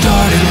clocks have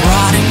started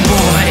rotting,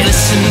 boy.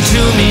 Listen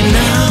to me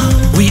now,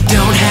 we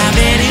don't have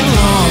any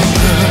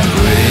longer.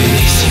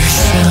 Brace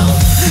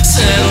yourself,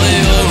 settle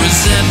your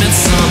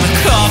resentments on the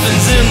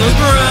coffins in the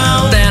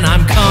ground, and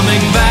I'm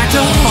coming back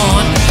to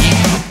haunt you.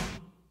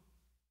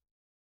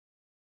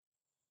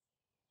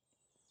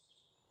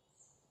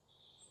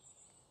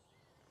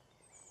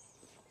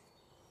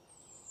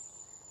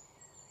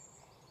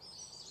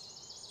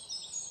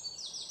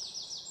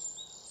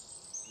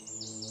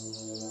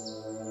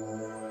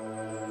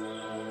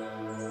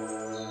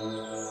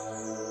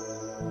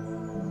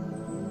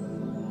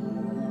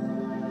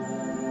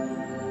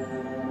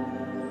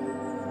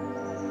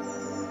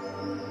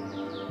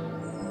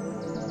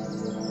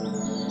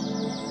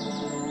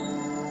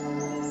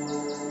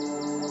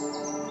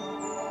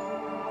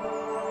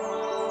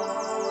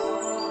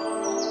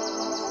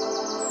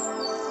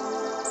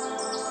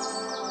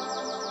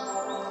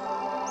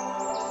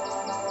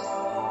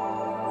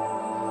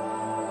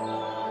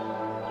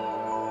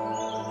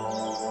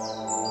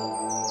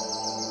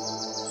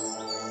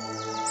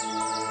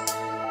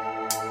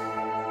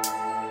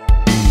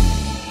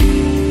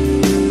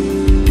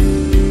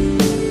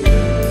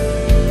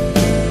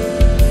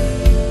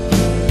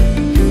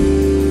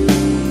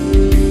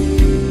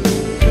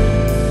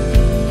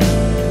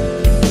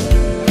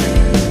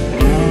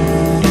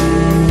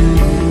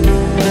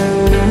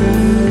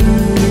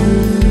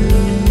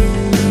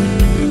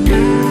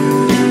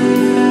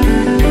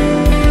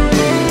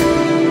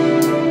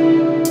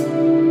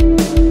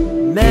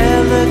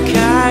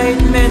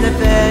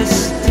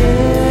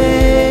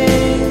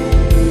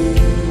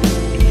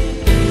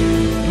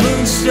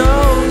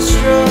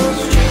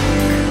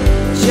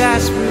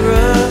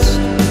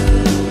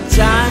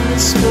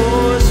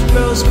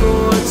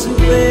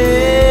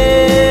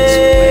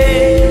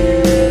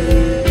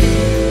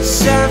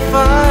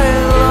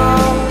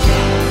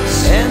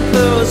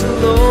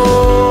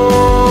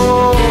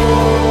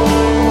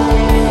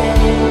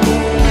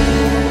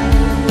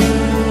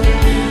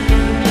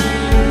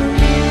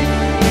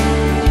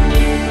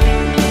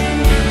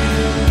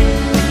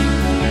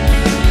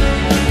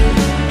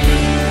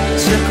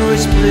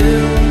 turquoise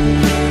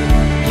blue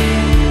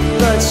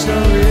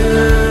bloodstone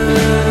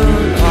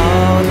rune,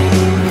 all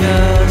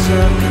because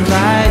of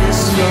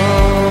Kaleidoscope.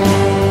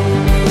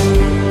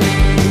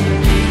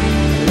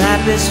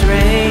 Lapis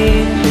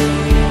rain,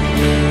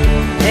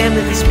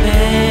 amethyst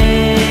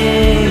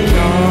pain,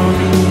 all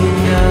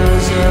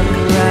because of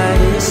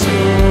Kaleidoscope.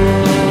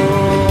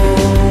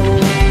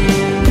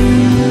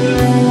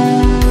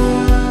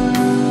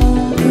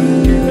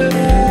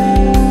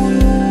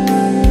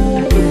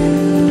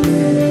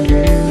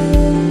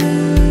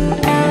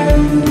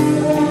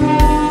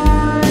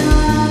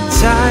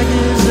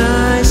 Tiger's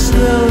eye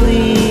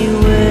slowly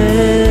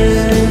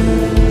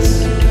wins.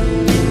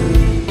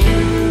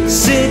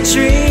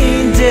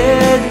 Citrine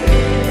dead,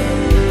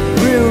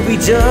 ruby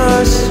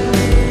dust,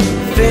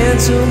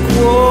 phantom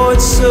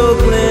quartz, so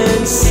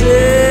glinted.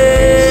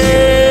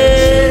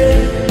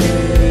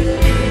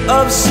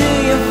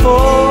 Obsidian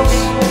force,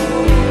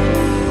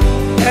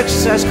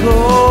 exercise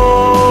core.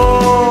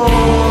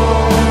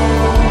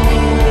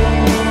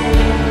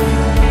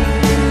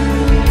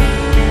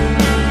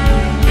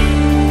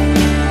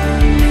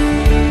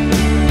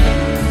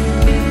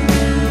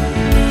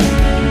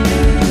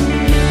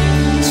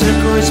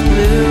 Turquoise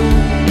blue,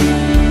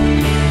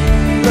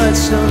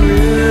 bloodstone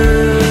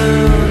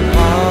rune,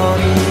 all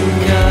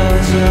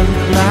because of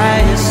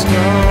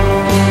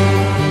Kaleidoscope.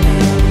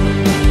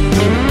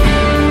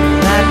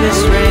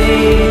 Lapis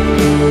rain,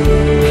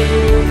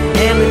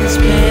 amethyst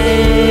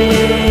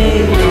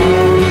pain,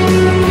 all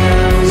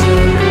because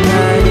of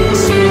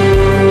Kaleidoscope.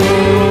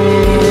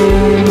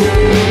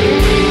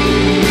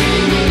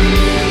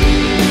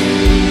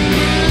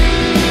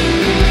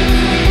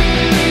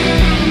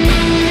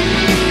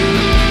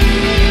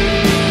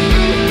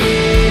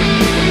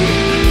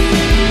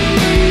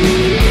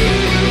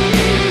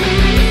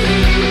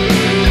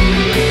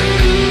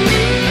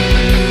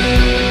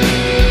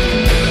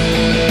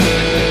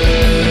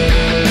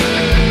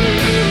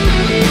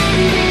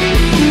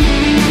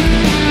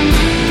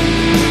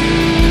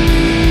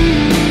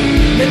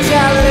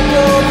 Metallic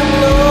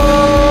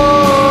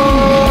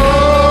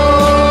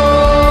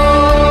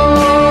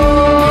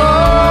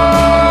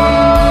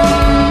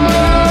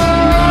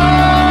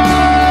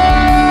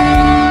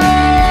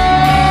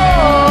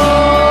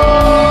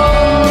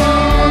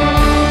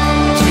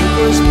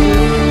turquoise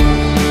blue,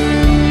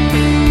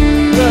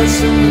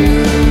 bloodstone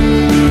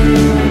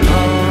rune,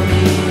 all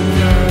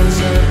because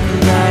of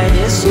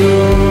Kaleidoscope.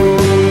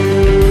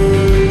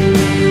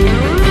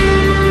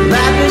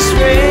 Lapis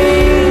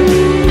rain,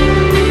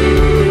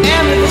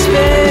 amethyst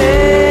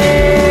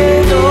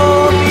pain,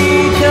 all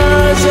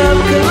because of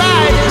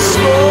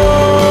Kaleidoscope.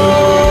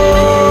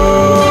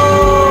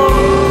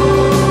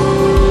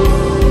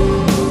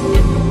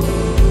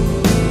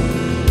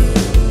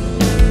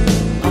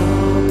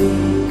 All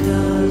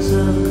because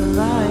of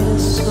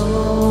Kaleidoscope.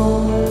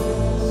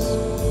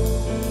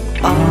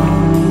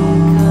 All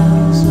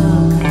because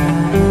of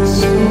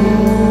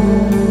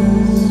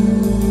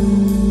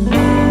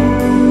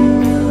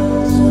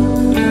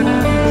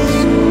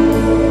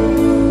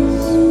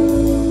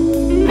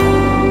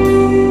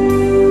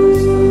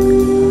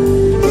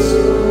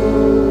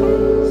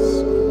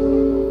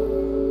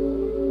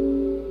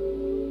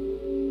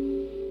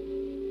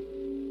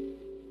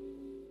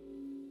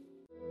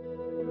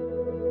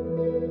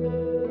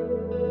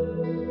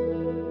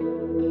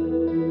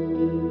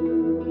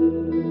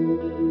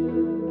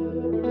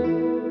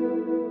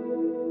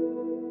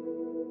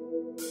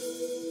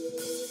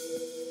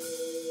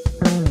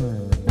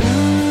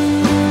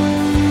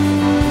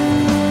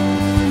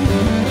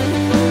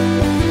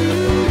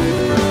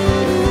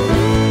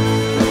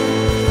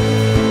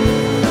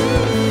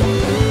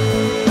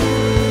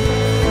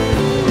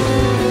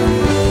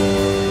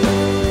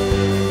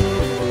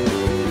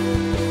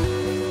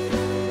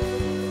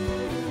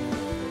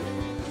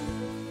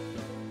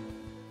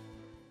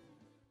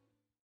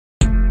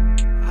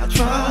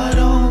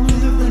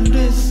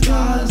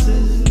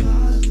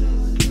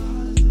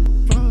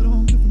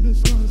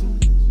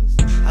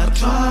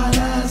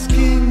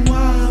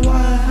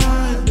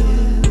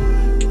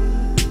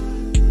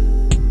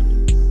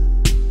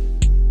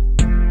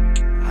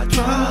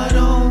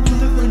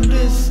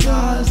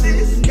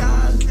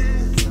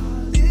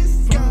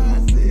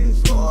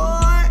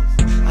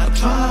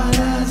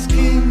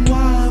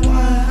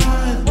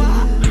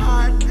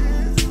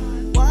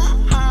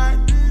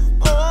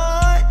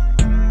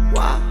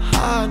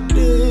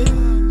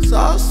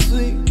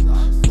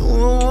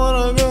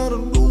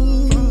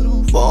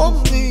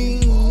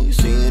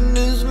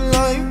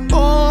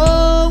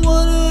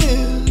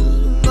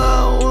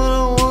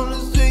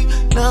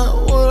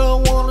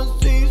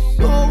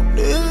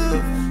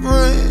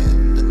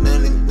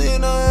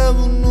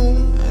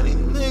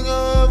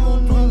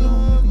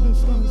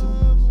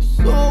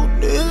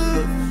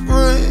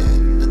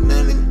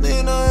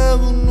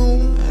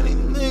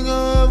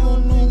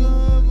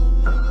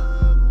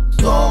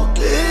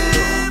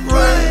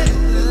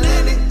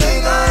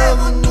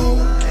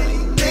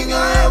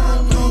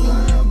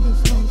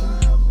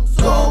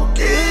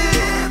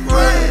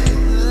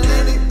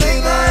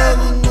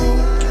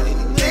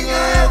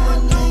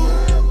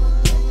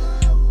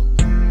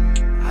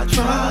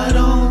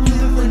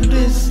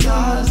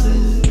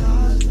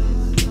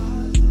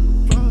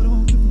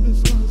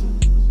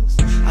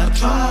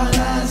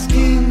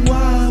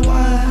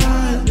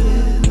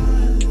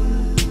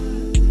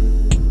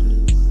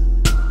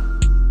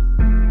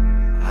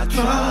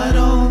tried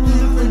on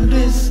different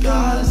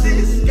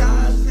disguises,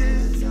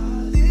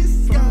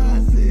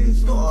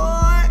 boy.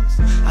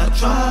 I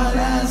tried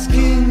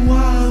asking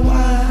why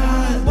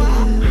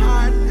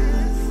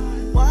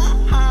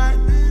hide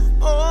this,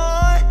 boy.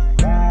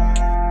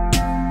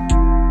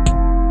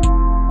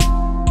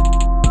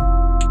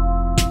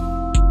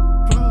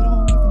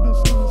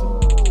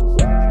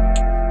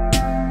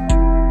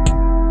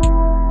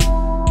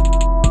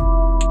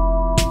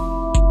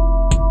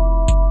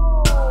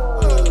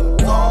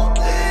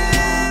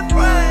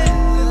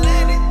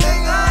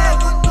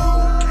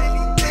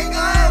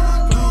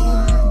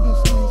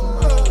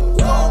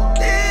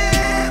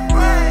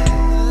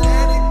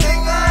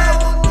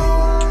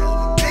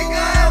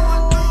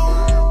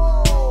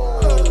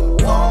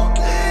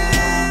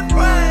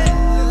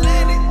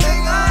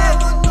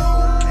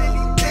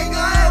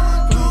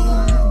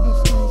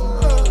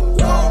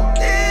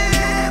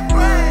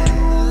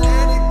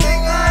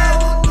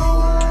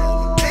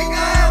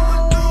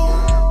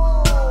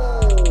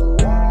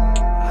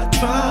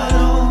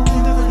 Tried on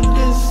different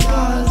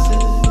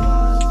disguises.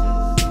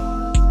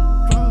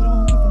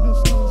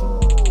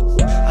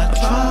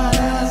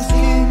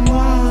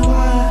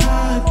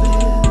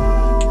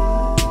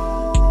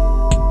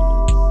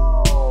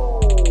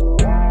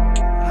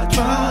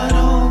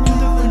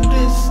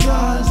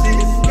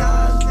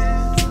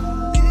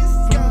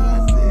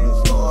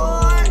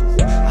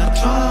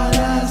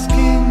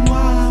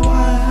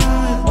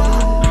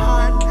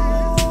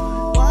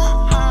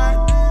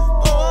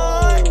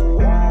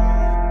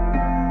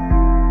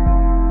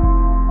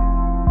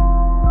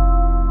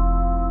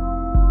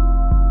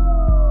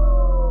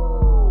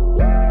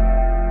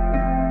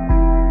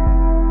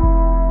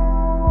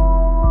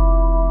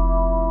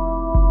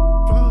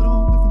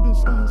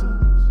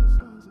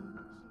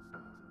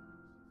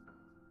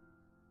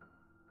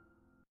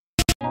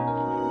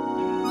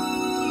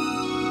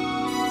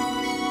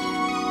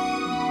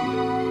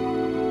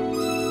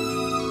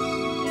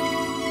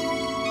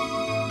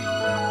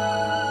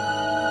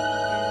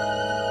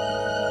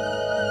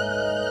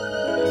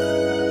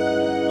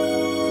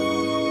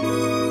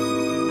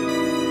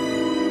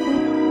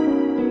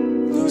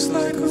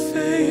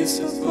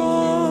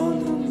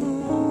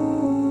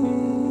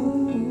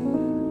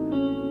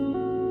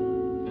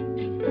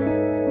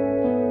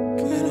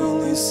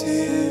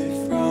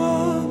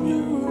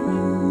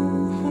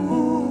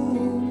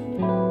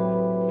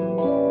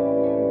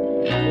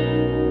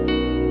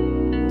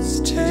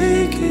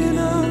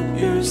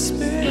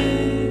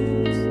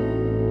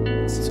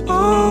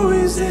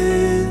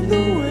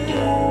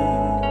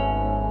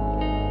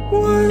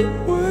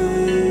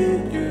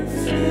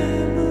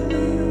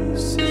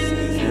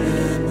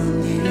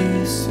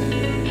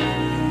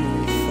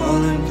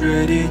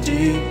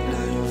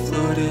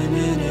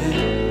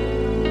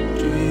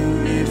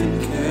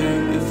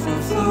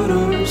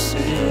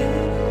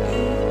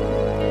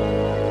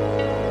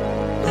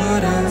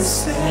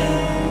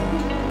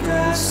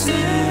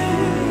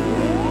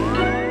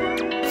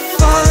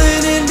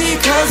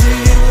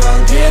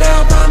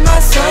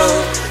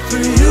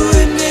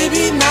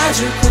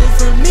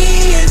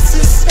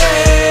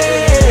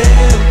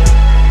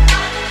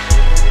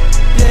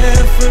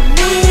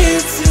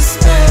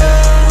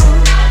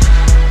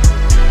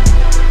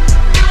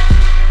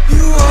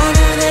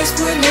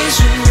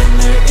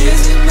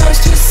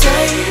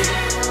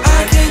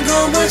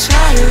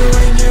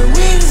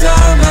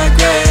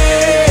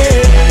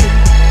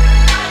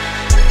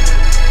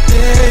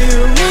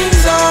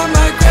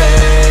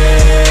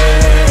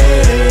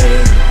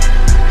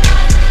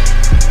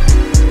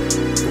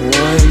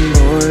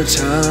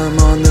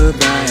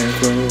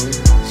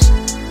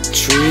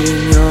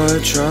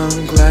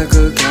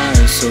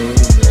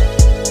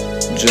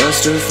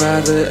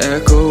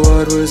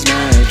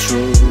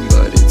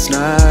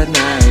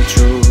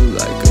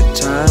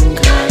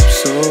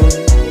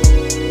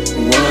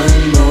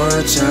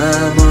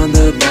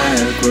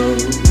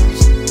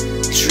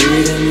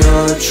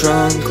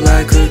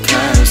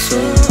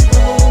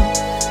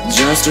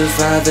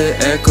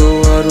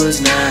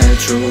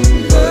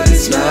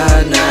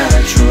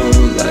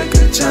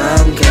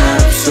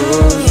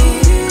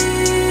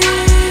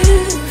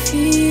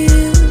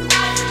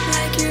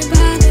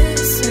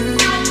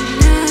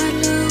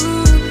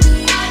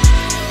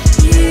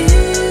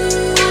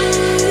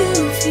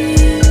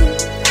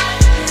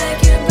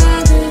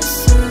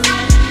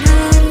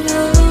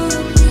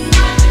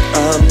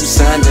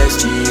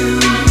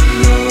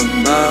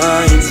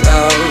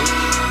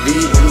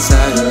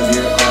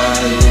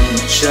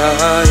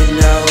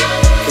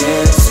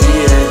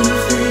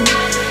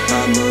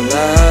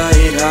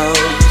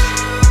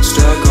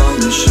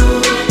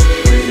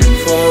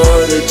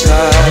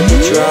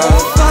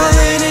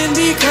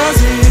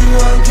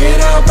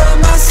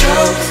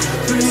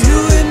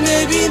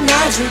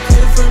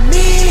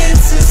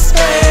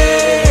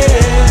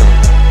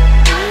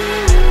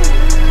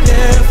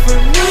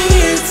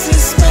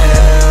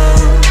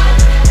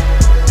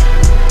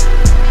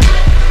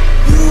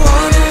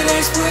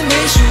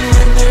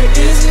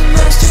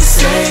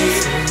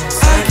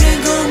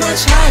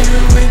 Much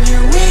higher when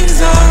your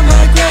wings are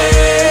my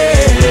grave.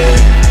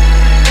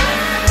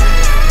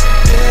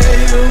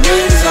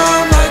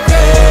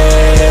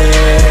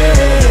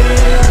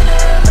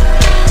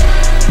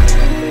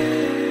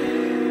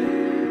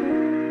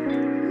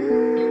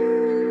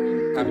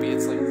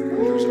 like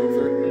years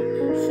over.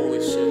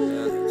 Holy shit,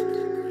 man.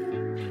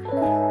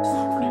 It's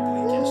pretty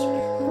bleak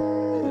yesterday, but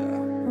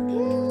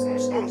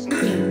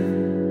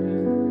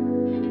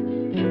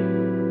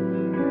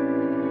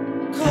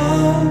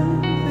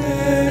Come,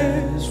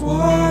 there's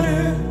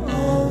water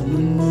on the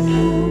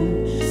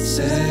moon,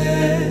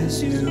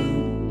 says you.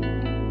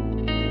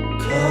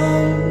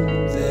 Come,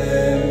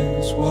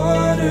 there's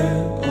water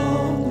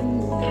on the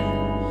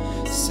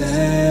moon,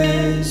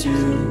 says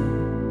you.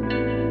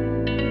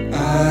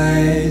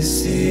 I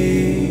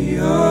see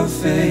your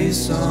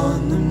face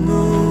on the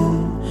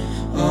moon,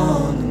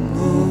 on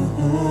the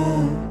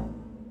moon.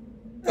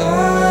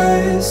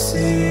 I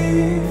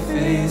see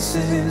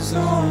faces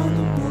on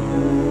the moon.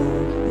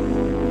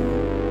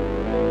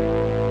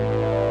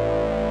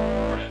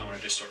 I'm gonna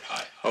distort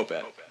high. Oh,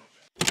 bad.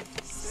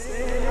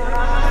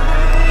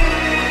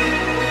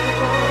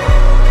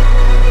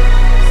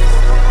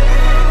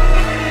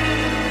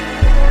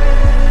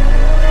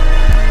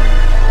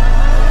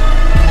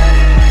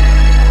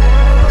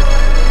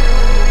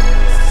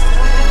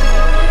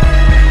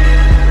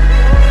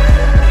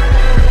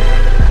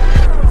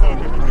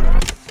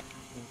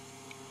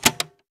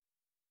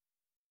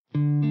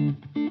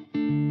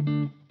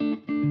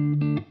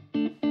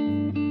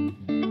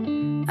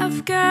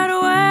 I've got a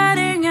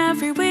wedding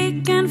every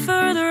weekend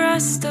for the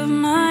rest of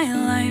my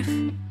life.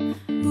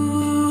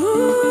 Ooh,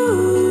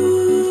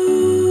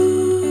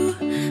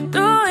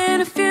 throw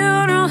in a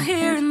funeral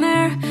here and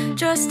there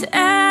just to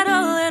add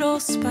a little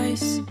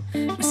spice.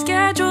 My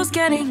schedule's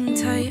getting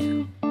tight.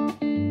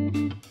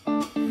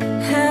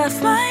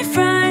 Half my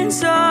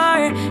friends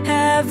are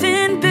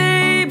having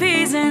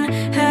babies and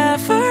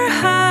half are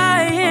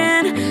high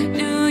in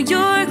New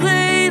York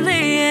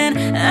lately, and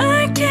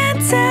I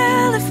can't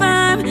tell if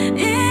I'm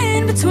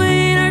in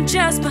between or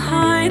just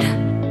behind,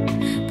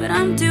 but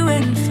I'm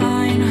doing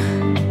fine.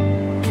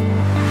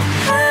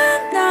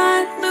 I'm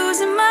not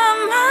losing my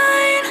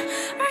mind,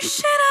 or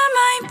shit I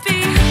might be.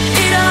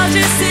 It all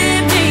just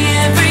hit me,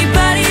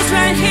 everybody's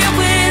right here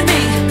with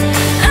me.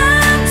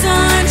 I'm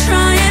done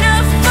trying to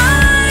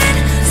find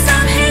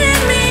some hidden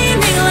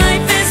meaning.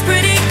 Life is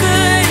pretty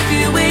good if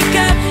you wake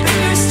up and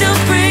you're still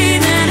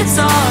breathing, it's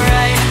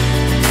alright.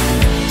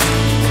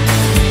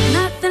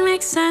 Nothing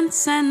makes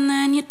sense and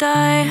then you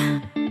die.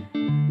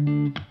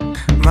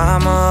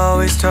 Mama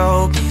always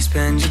told me,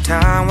 spend your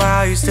time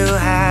while you still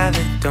have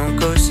it. Don't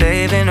go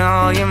saving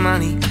all your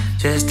money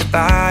just to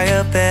buy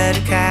a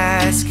better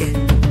casket.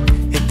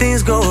 If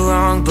things go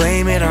wrong,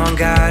 blame it on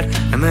God.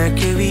 A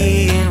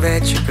Mercury in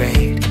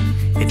retrograde,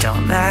 it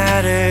don't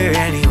matter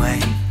anyway.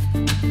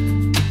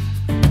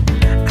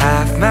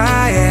 Half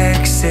my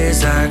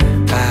exes are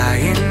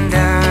buying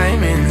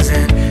diamonds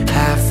and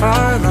half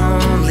are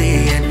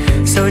lonely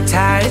and so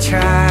tired of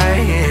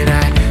trying.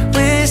 I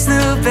wish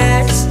the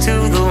best to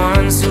the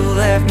ones who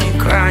left me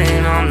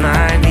crying on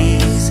my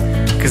knees,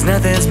 'cause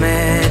nothing's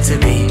meant to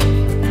be.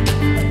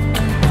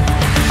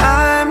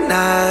 I'm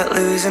not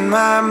losing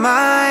my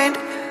mind,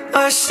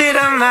 or shit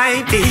I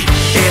might be.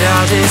 It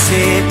all just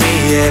hit me,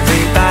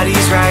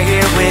 everybody's right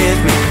here with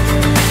me.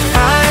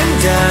 I'm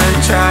done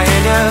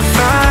trying to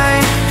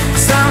find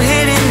some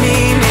hidden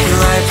meaning.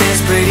 Life is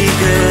pretty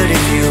good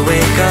if you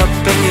wake up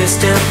and you're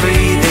still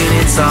breathing,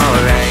 it's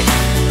alright.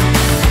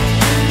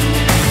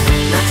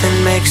 Nothing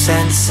makes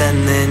sense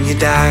and then you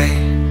die.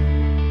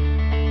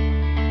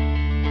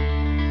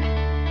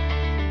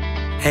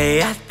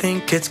 Hey, I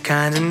think it's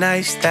kinda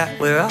nice that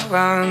we're all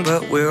wrong,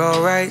 but we're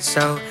alright.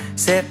 So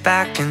sit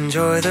back,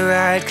 enjoy the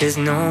ride, 'cause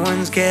no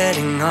one's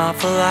getting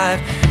off alive.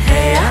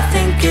 Hey, I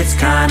think it's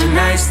kinda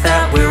nice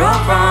that we're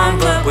all wrong,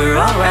 but we're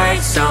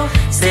alright. So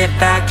sit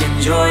back,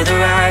 enjoy the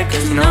ride,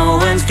 'cause no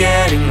one's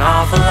getting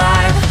off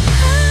alive.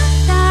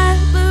 I'm not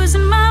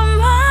losing my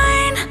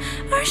mind,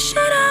 or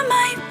shit I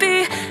might be.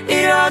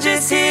 It all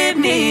just hit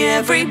me,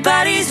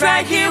 everybody's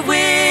right here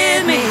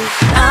with me.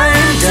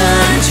 I'm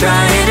done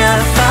trying to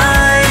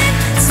find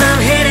some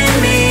hidden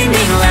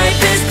meaning.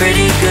 Life is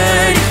pretty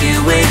good if you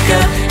wake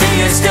up and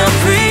you're still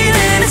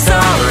breathing, it's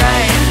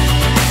alright.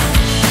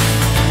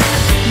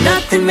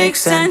 Nothing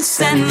makes sense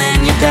and then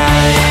you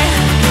die.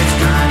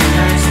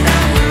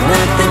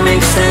 Nothing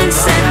makes sense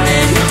and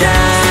then you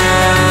die.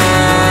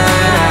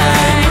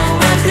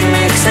 Nothing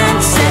makes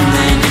sense and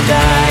then you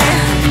die.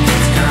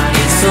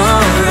 It's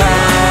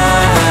alright.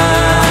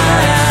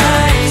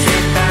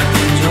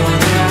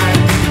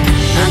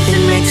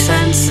 Nothing makes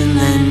sense and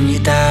then you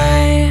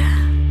die.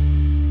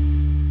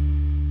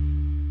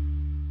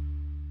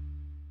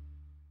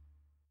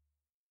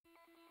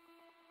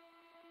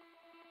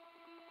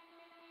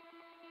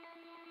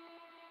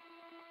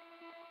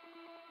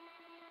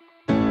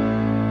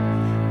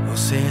 O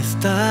se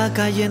está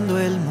cayendo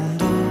el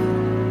mundo,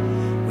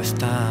 o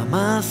está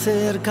más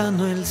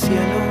cercano el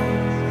cielo,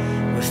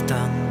 o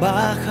están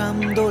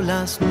bajando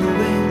las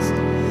nubes,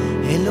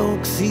 el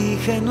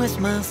oxígeno es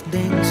más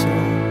denso,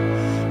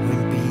 o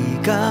en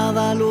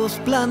picada los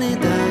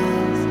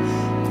planetas,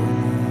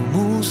 como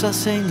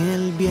musas en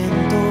el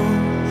viento,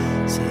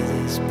 se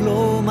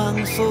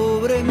desploman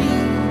sobre mí,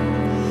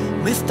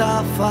 me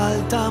está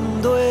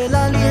faltando el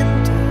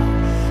aliento,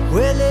 o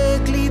el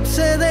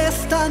eclipse de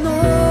esta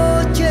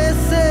noche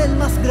es el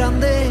más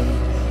grande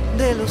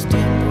de los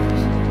tiempos,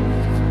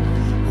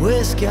 o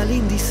es que al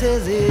índice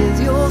de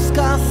Dios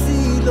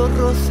casi lo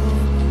rozo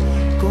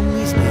con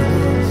mis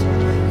dedos,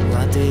 o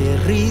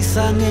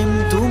aterrizan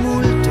en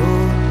tumulto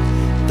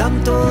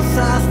tantos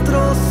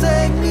astros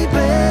en mi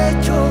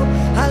pecho.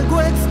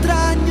 Algo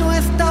extraño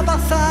está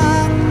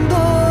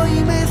pasando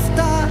y me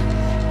está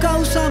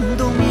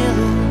causando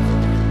miedo.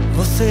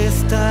 O se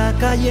está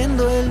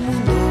cayendo el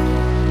mundo,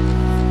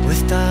 o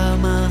está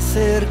más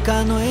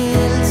cercano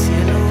el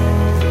cielo.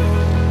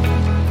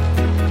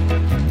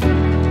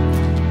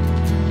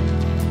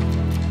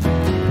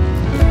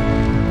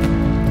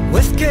 O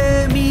es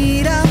que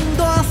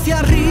mirando hacia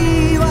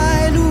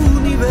arriba el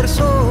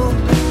universo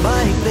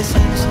va en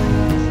descenso,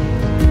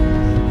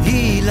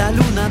 y la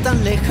luna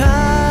tan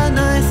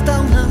lejana está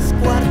a unas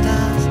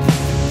cuartas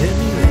de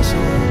mi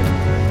beso.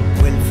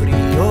 O el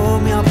frío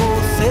me ha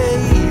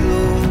poseído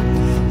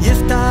y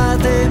está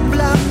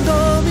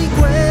temblando mi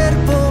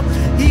cuerpo,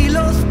 y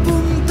los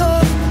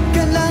puntos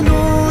que en la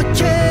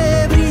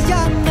noche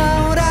brillan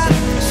ahora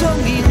son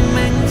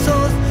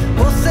inmensos.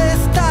 O se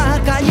está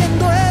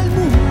cayendo el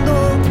mundo,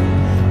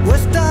 o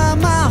está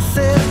más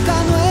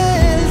cercano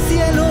el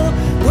cielo,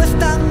 o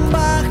están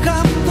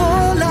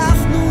bajando las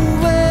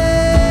nubes.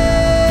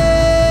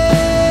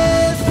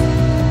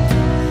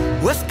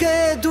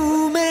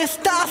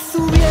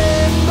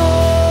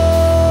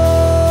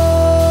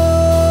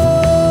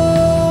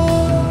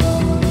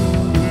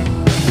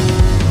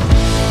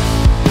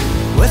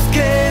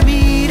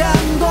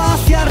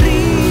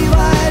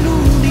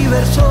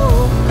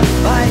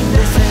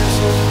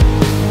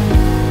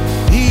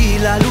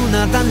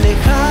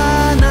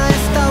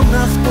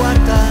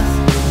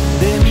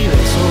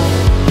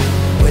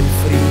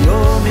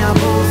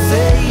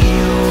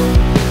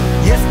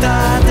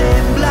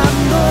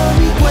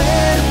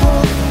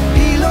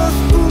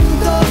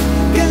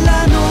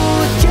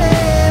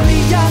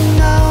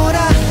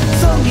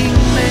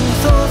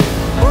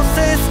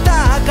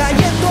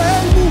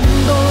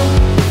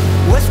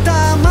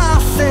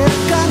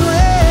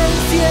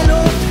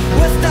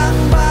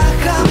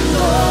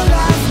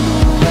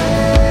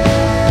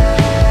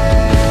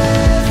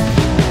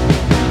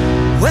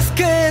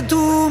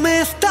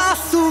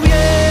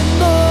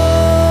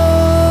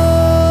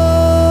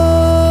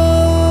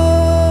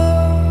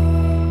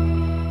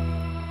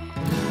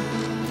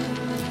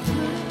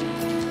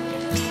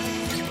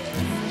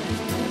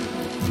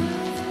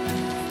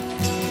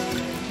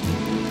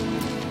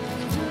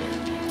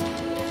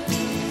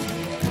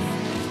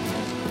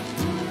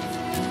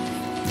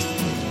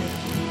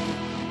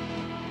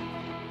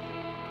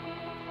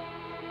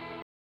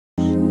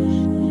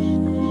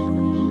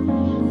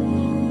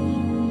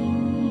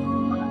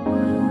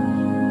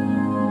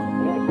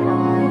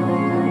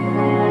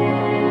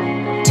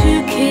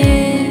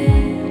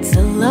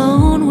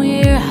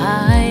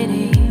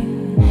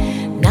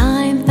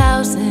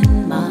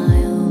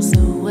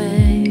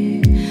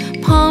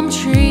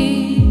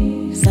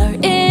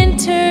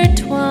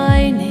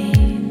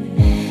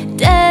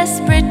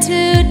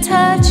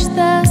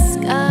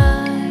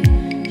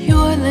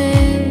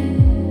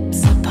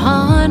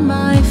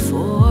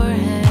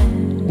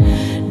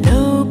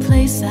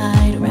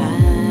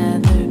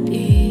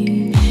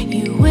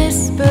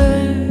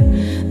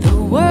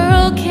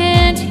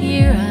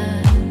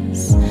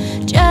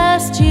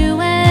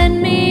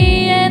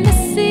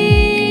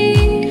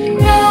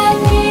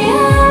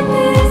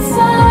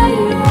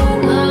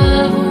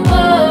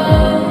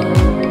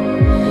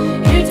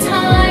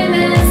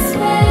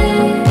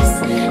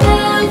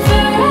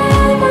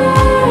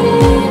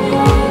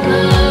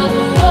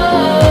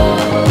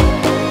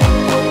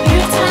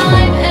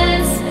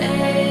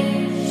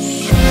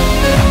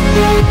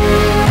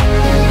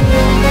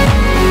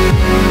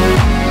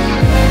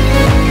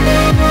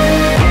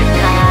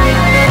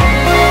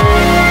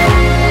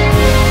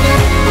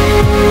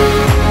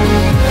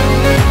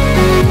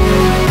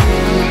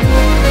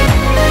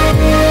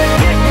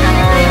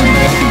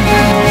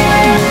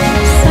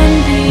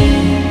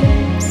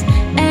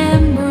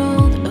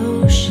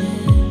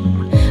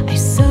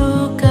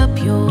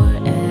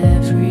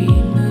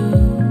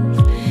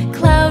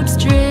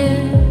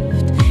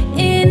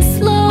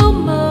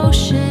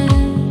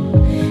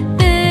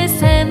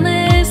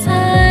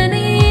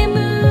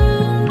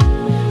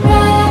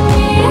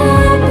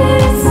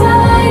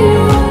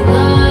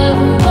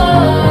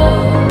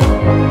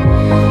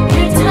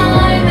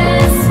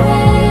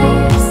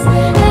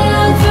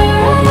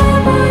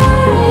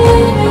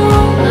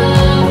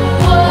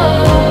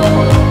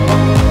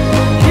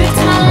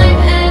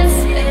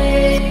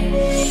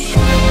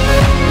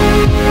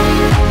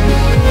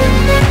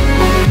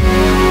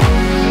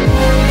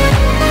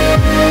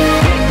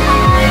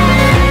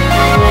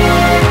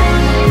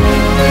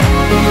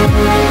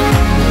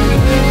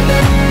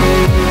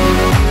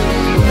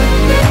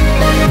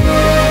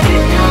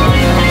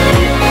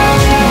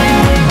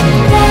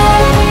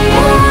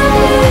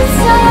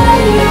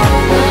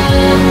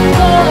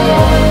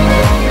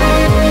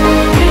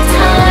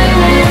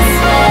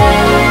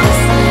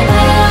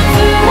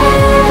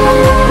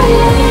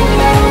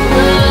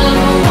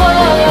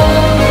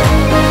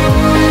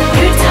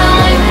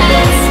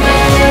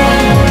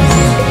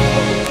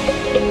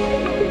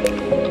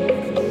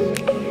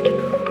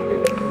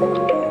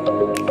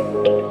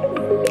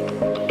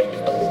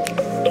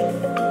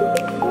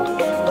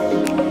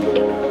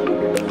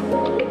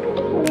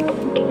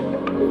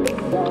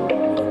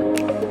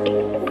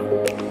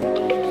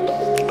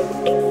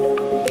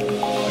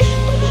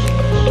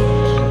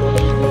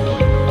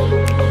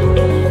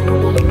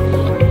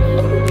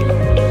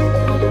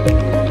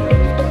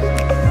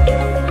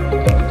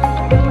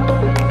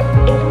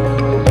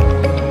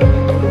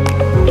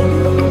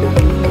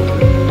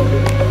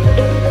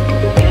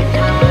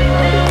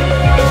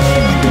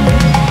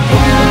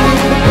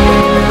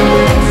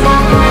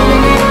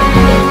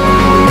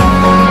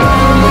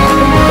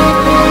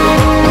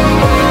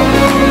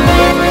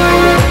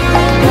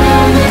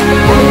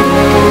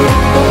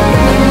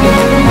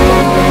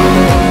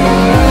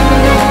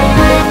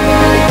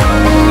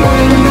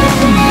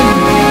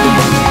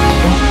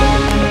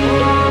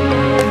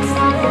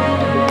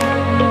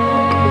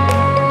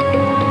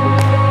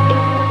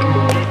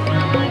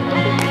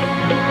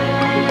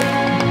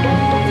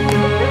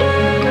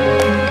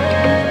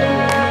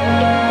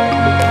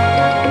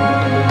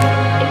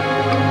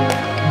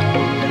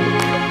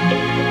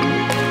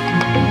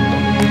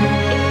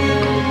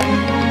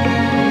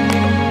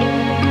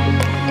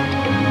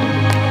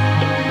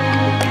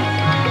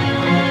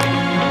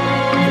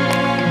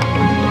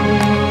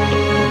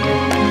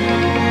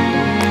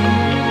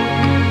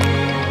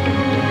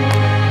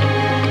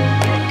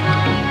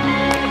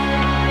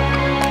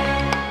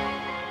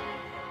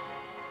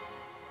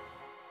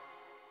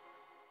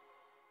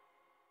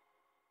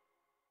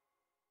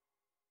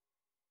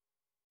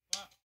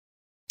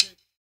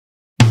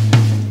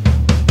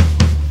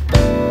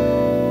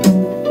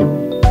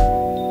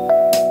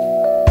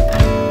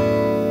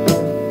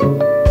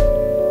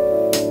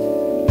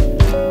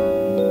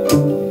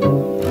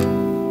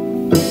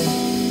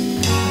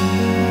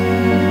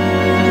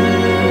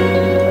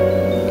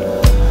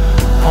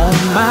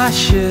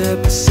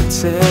 ship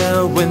sits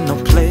here with no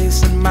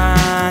place in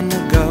mind to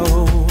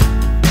go.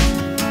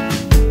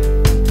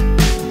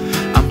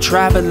 I'm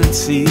traveling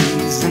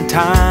seas and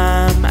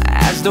time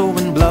as the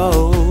wind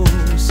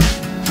blows.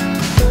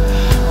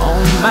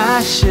 On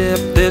my ship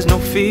there's no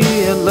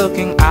fear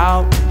looking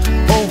out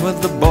over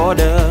the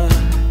border.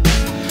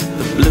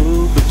 The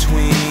blue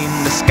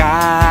between the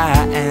sky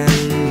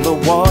and the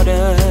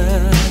water.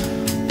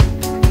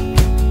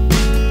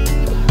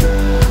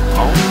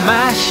 On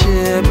my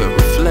ship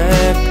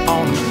reflect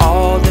on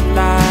all that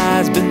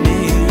lies beneath.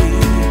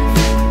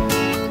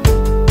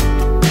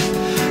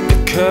 The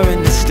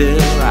current is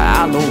still,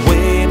 I'll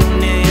await on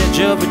the edge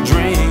of a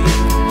dream.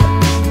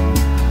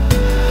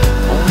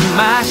 On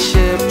my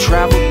ship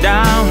travel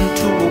down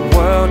to a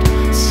world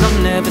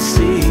some never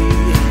see,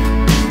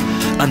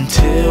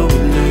 until we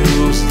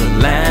lose the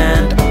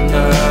land on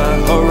the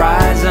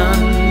horizon.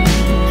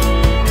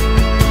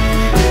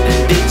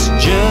 And it's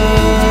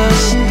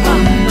just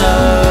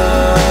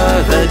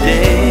another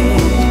day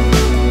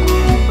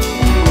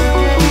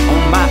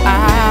on my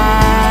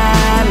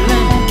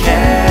island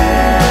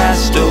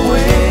cast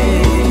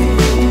away,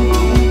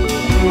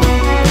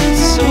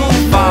 so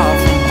far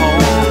from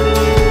home,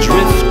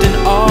 drifting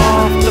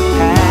off the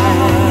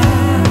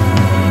path.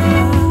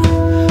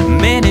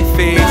 Many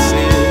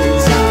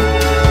faces,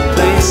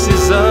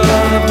 places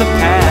of the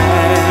past.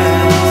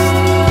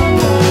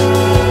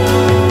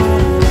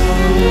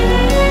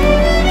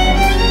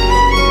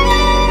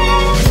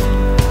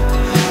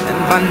 And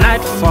by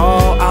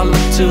nightfall I'll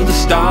look to the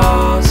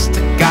stars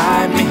to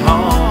guide me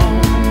home.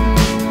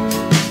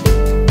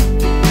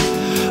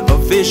 A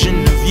vision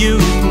of you,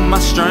 my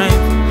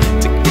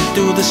strength to get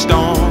through the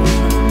storm.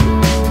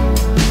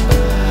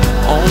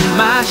 On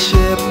my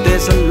ship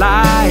there's a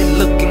light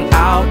looking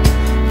out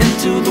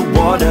into the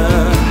water.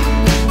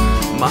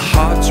 My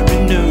heart's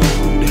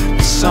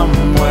renewed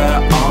somewhere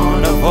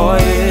on a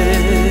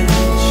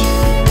voyage.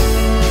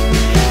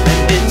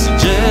 And it's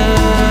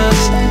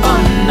just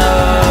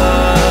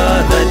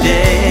another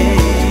day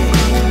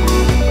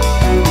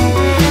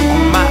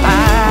on my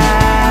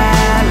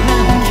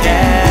island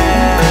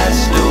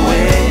cast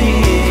away.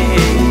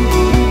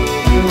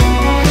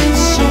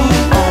 So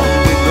on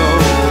we go,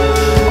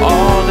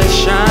 all that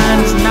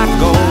shines not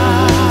gold.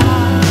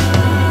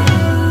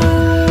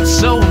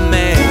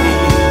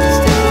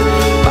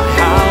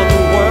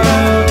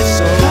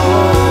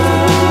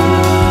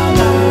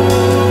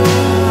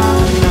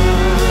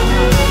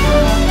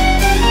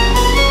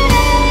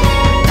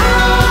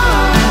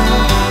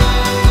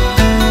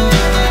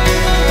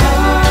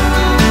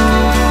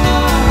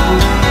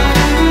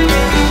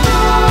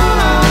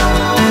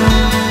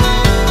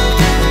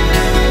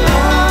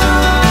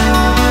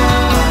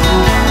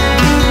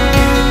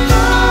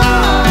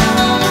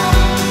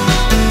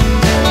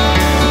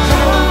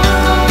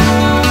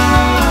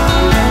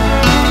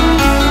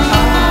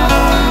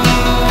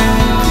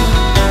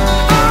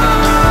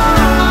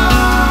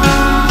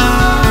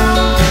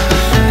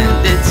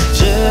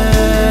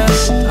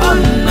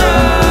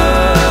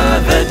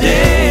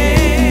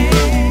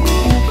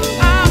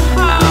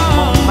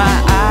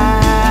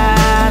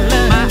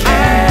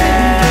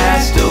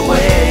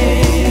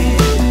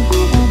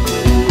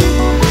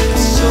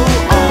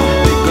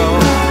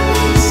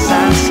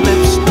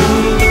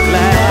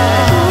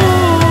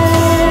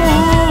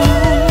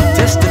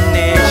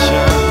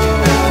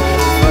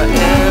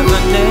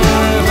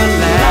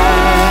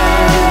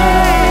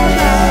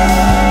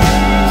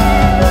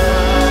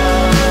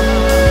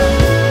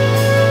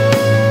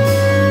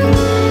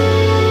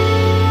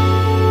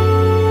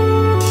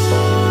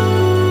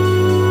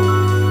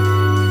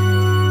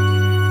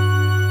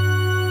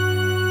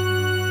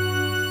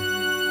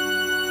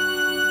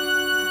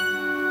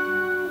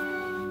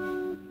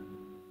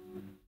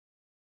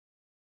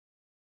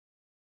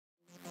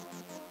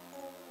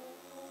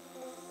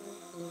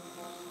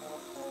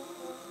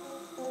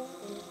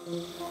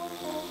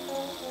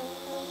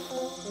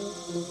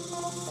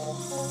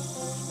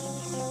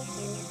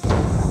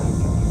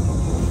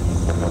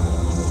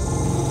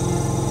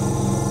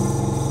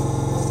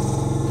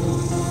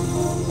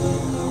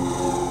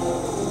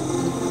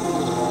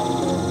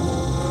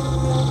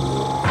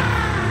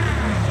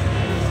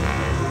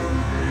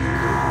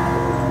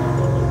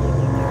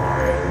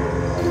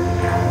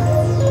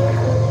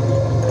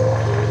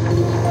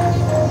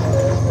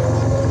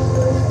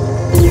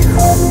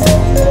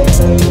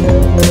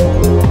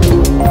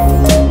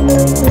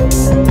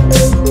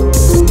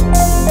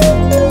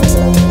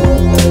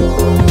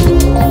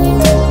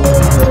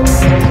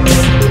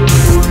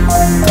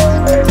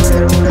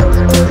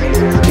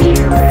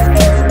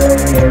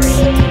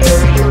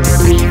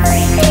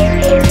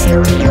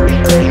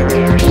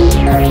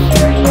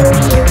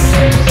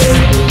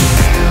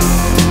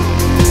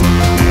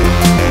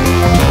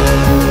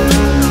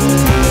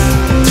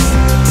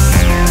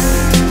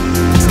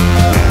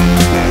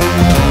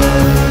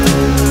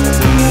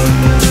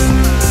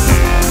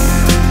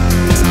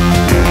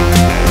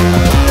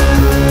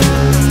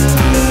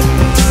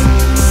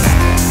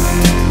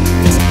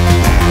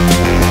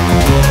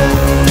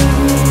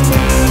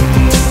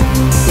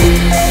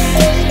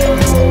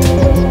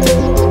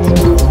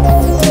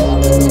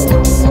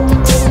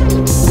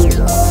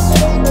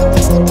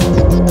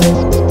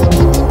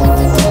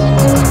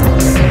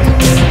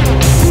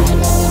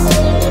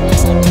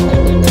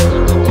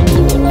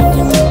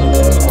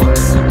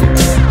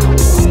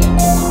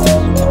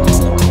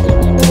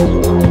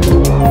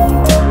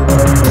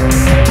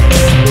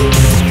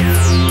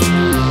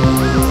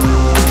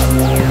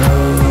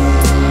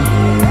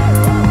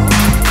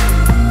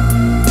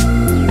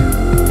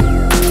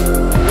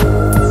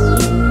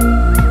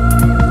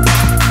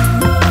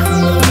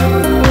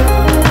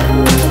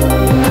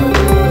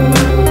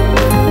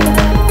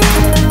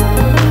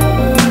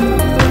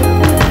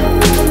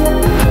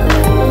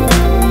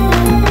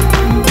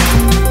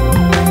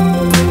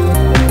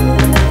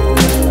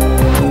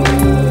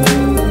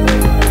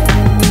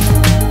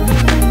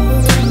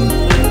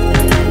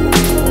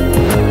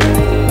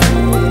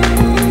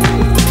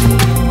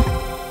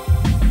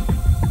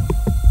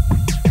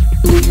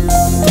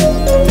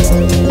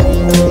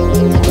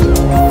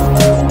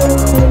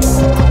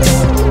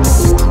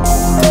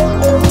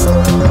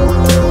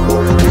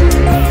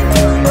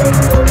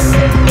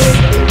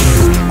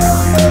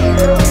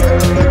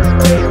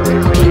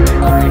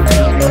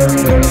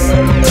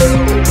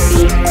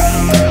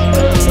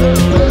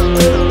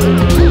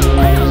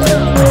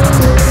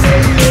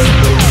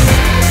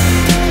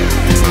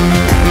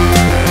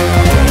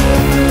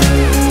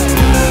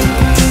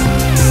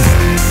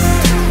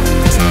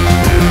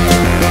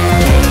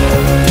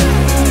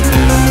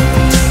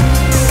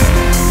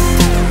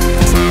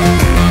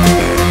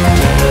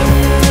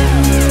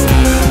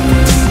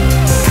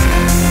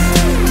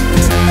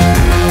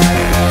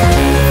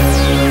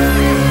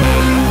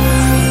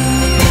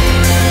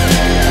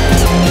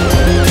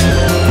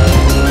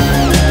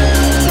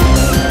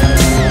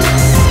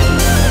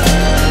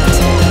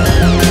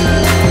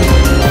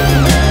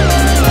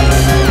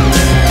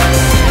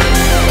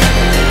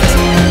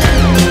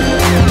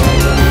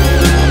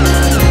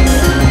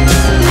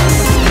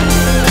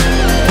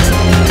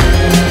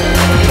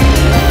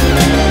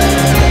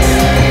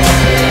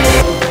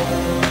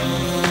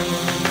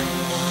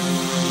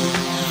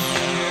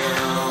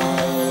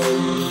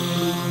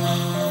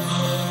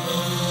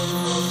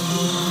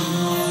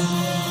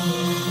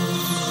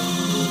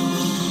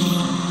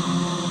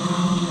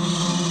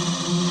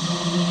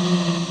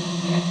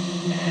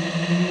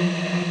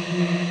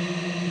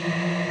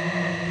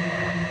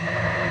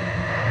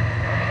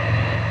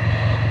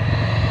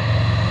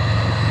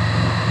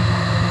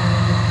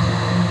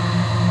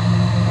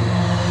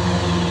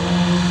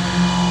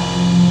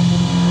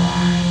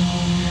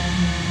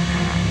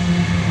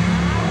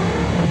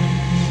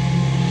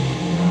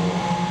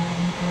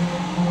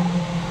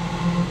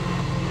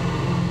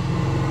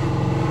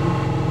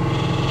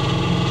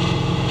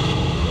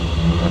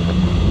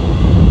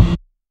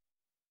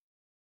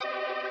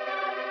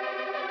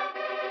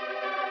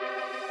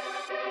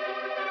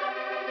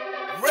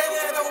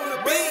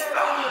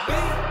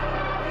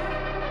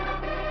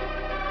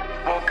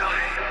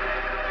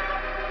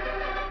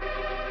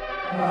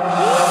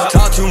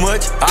 Talk too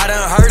much, I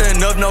done heard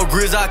enough, no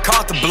grizz, I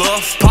caught the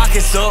bluff.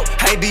 Pockets up,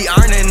 hey, be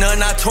earning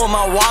none, I tore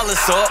my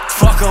wallets up.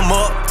 Fuck 'em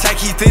up, take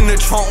Heath in the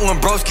trunk when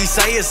broski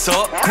say it's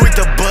up. Quick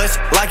to bust,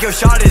 like your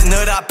shot is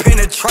nut, I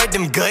penetrate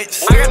them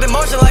guts. I got the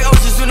motion like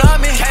ocean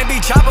tsunami, can't be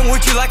chopping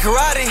with you like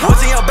karate.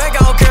 What's in your back,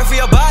 I don't care for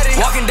your body.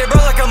 Walking dead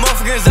bro like a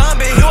motherfucking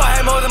zombie. You I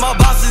had more than my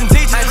bosses and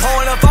teachers. Ain't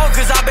growing up on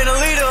cause I been a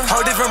leader.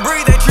 Whole different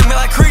breed, they treat me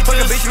like creatures.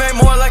 Fuck a bitch, made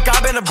more like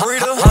I been a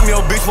breeder. I'm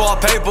your bitch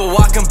wallpaper,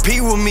 why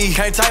compete with me?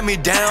 Can't take me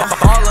down.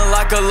 Ballin'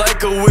 like a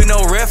Laker with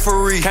no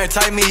referee, can't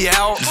take me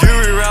out.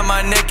 Jury around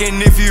my neck,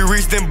 and if you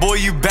reach, then boy,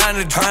 you bound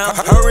to drown.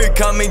 Hurry,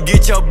 come and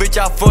get your bitch,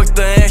 I fucked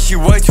her and she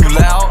way too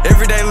loud.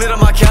 Every day lit on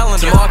my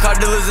calendar, small car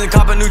dealers and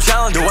cop a new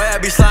challenge. The way I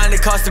be sliding,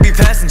 it costs to be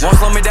passenger. Won't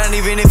slow me down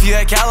even if you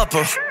had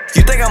caliper.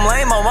 You think I'm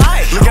lame? I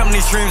might. Look how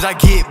many streams I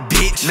get,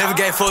 bitch. Never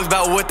gave fucks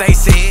about what they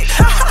said.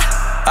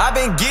 I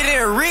been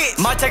getting rich.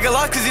 Might take a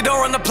loss cause you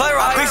don't run the play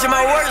right. I picture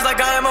my words like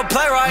I am a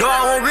playwright. No,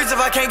 I won't reach if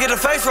I can't get a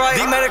face right.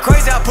 D made it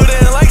crazy, I put it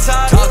in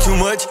lakeside. Talk too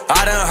much,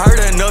 I done heard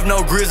enough,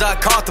 no grizz, I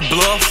caught the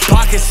bluff.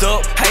 Pockets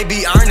up, hey,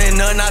 be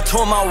earning none, I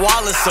tore my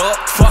wallets up.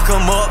 Fuck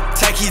 'em up,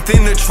 take Heath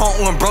in the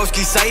trunk when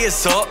broski say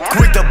it's up.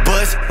 Quick to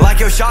bust,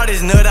 like your shot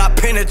is nut, I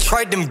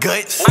penetrate them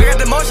guts. I got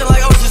the motion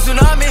like ocean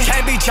tsunami,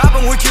 can't be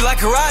chopping with you like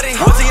karate.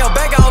 What's in your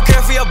back, I don't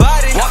care for your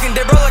body. Walking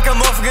dead bro like a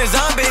motherfucking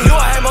zombie. You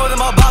I had more than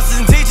my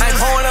bosses and teachers. Ain't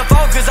growing up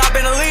on cause I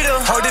been a leader.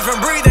 Whole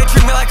different breed, they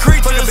treat me like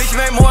creatures. Fuck a bitch,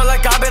 made more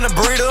like I been a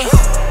breeder.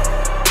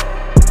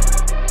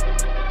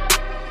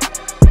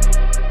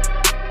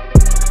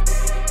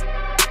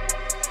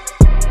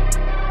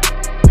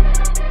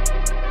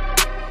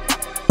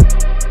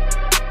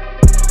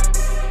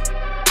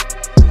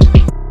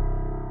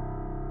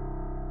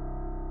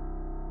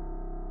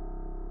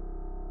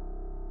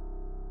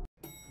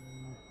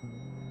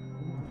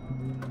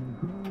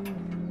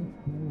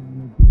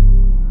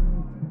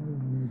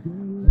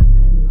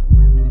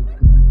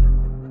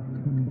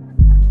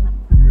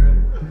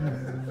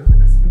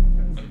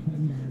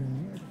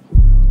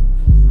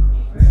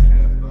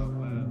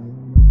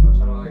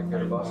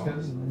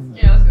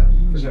 Yeah, let's go.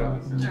 Sure.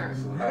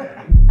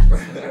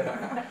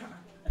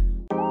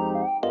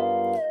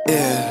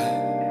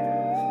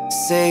 Yeah,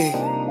 see,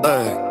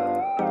 look.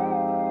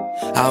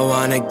 I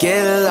wanna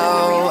get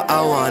low,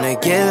 I wanna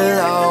get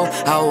low,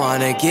 I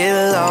wanna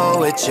get low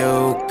with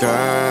you,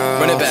 girl.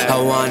 Run it back. I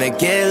wanna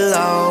get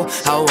low,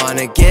 I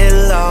wanna get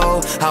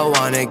low, I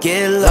wanna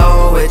get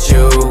low with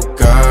you,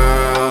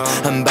 girl.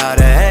 I'm about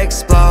to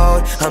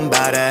explode, I'm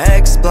about to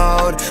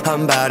explode,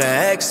 I'm about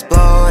to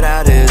explode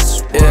out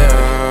this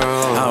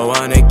world. I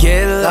wanna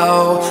get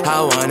low,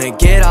 I wanna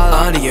get all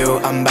under you,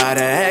 I'm about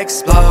to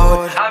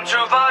explode. I'm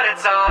true but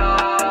it's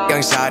all.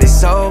 Young shawty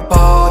so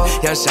bold,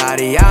 young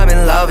shawty I'm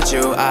in love with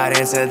you, I'd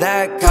answer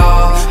that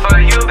call. For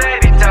you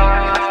baby doll,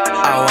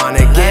 I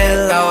wanna get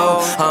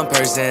low, on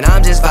person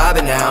I'm just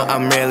vibing now,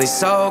 I'm really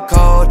so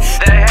cold.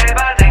 They hate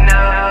but they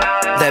know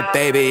that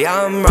baby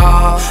I'm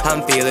raw,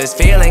 I'm fearless,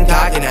 feeling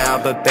cocky now,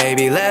 but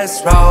baby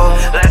let's roll.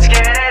 Let's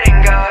get it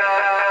and go.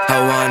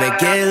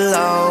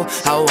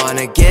 I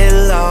wanna get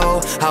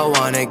low, I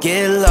wanna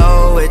get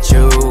low with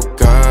you,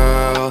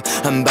 girl.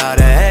 I'm about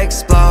to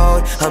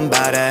explode, I'm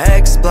about to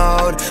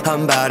explode,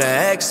 I'm about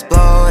to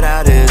explode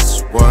out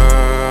this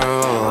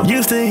world.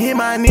 Used to hit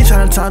my knee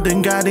tryna talk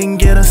to God, didn't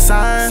get a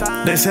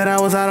sign. They said I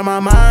was out of my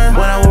mind.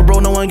 When I was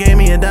broke, no one gave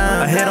me a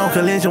dime. I head on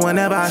collision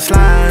whenever I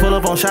slide. Pull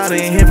up on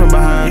Shawty and hit from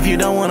behind. If you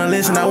don't wanna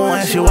listen, I won't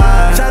ask you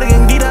why. Shawty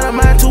getting geeked out of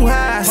mind too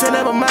high. I said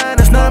never mind,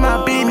 that's none of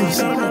my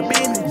business.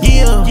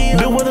 Yeah,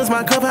 built with us,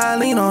 my cup, how I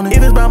lean on it.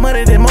 If it's about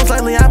money, then most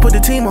likely I put the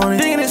team on it.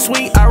 Thinking it's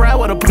sweet, I ride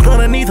with a push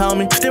underneath,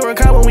 homie. Still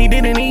recall when we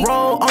didn't eat.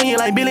 Roll on you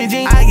like Billie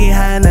Jean. I get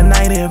high in the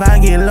night if I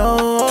get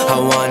low. I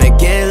wanna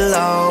get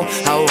low,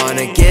 I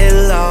wanna get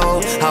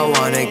low, I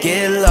wanna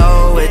get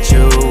low with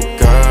you,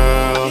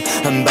 girl.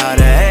 I'm about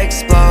to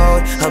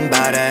explode, I'm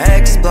about to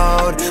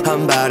explode,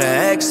 I'm about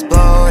to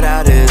explode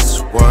out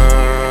this world.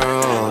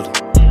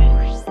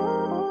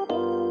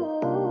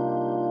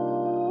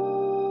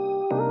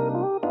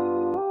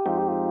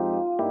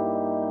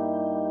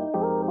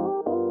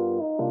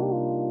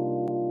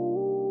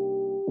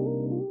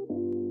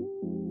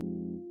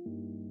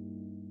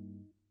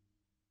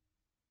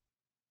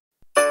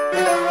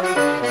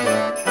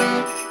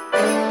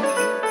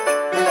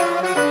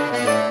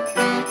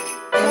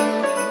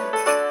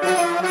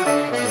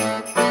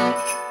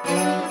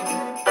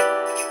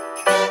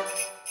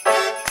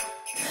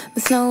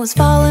 Snow was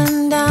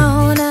falling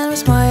down and we're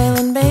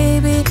smiling,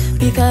 baby,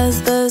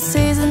 because the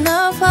season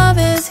of love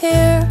is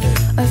here.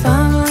 Our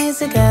families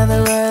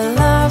together, we're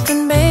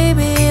laughing,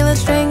 baby.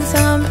 Let's drink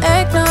some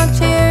eggnog,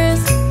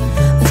 cheers.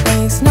 Let's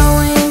make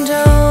snow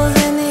angels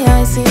in the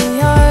icy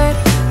yard.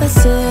 Let's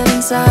sit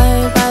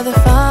inside by the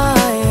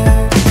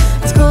fire.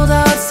 It's cold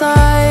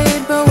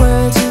outside, but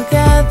we're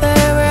together.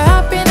 We're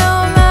happy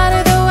no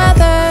matter the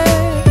weather.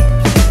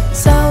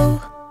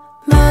 So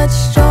much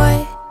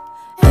joy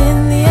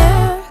in the air.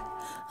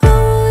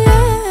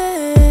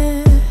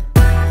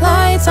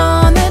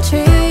 On the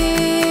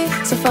tree,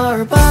 so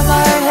far above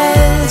our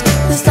heads,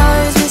 the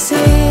stars we see,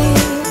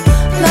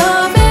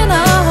 love in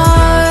our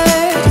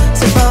heart.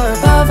 So far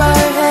above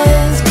our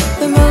heads,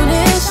 the moon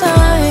is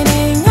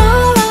shining,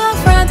 all our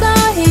friends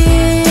are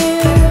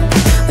here.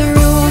 The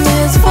room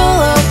is full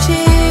of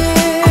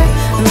cheer,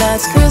 and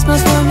that's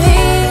Christmas for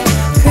me,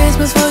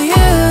 Christmas for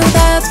you,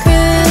 that's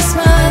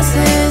Christmas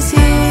this year.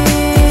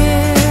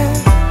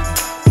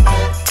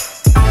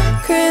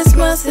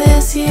 Christmas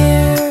this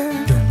year.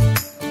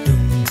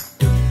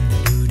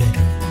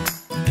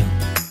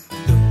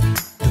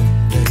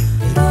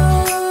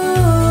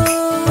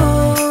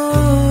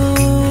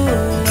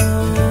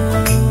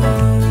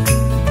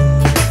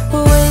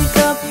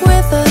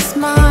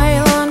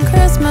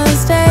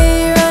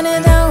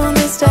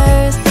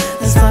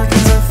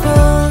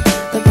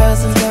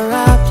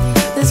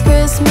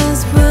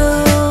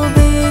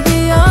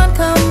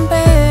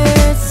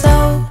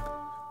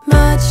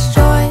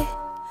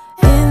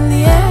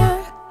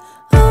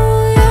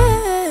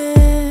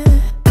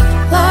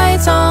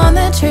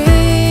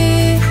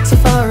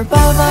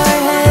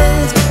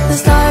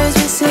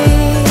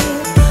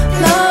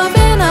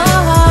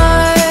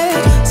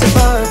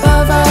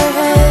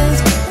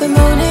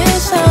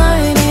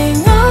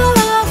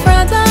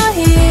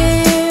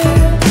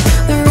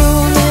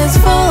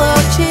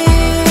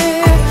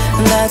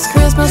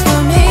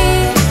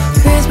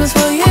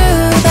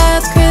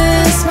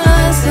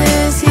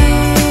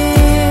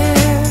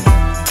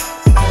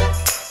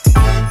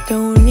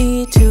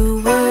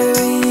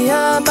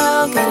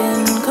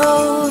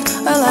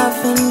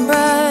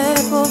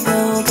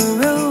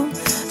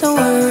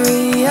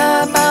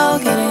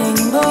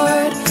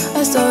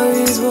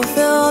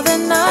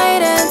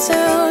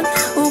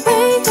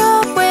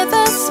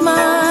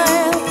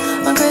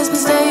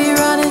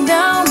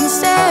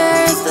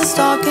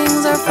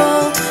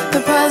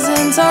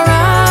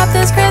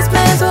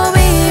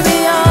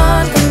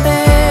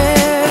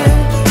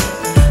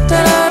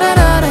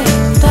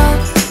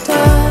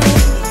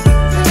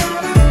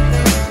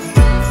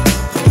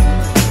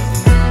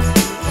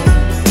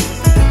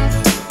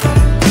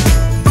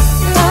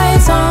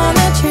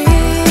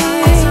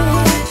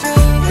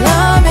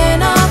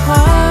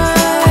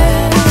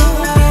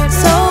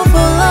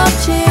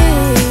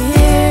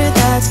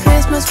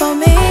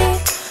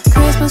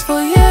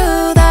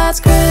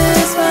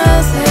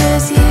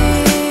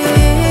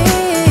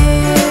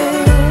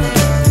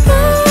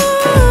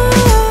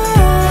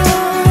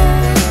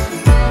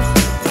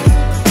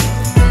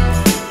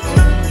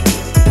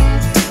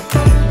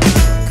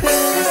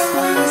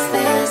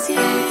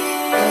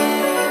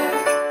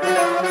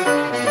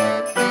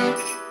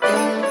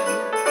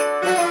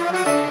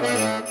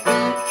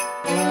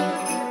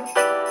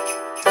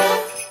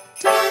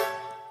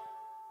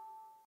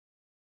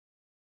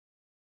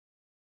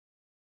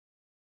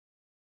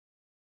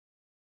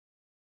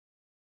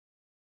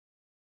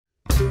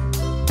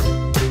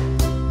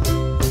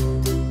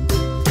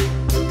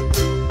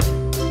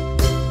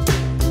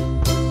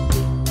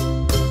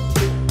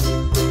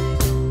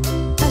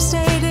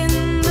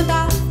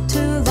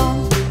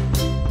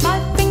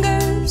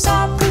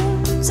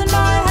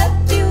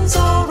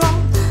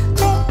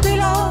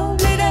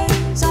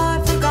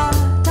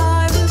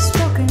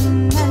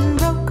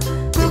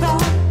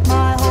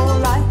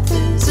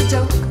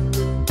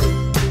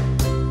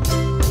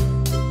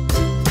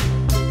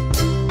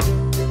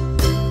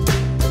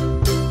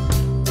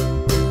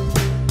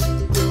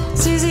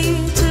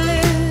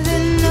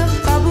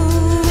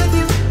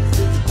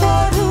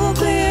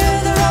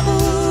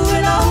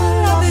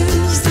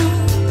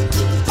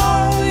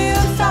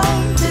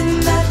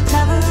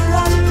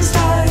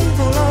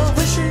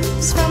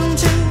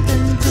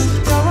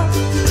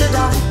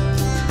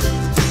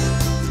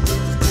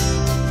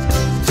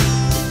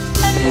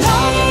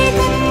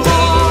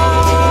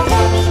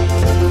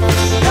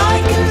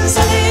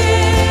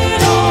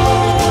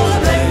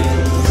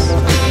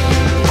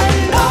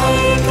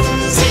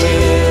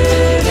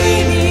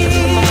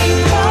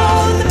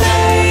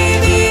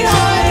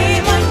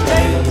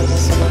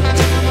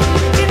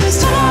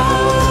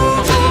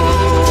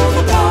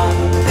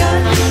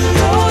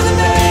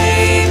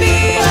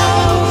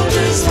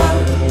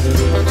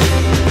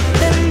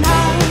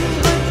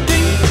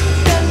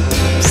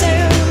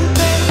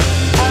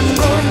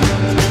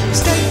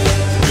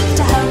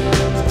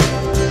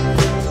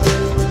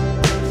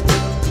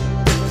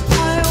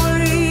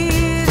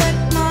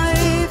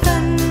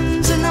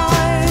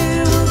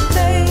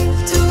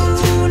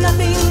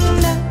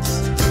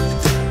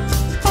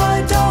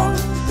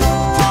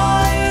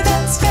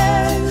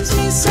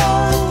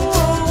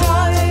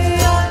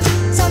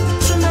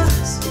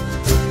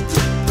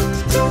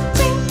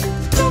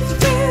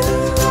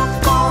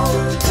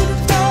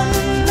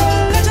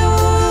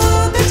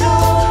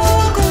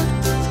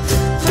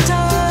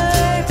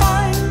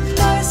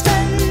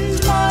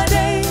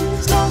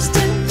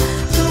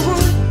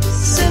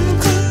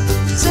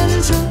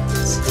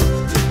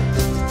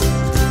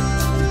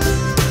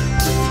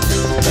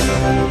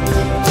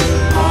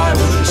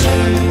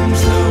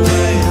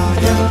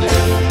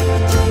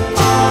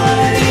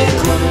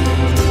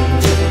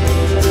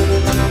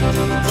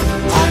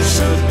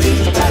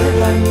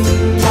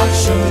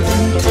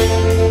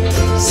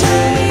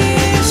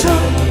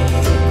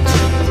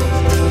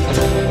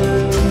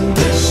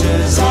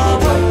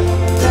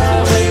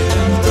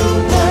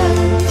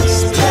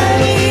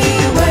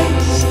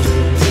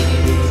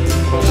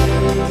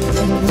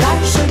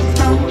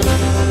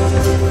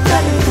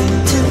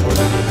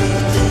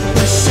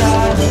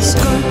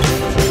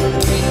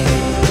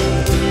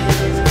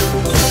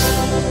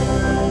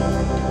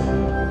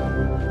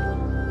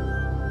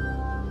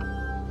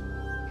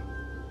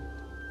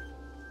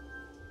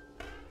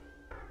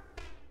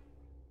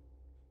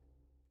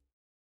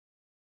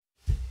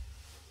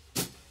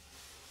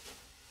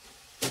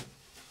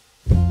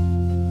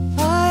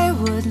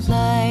 I'd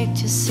like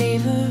to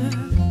savor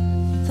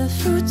the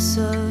fruits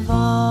of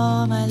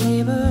all my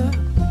labor,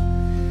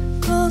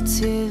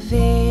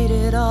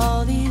 cultivated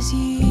all these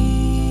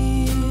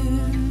years.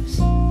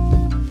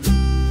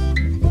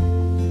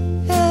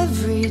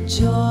 Every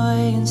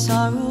joy and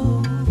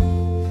sorrow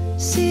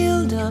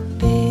sealed up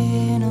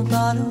in a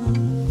bottle,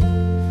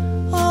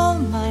 all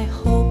my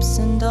hopes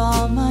and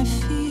all my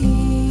fears.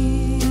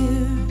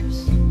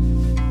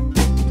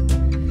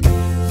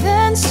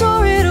 Then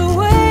store it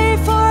away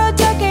for a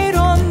decade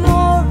or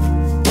more.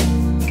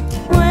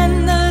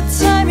 When the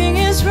timing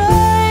is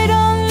right,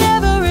 I'll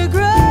never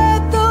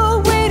regret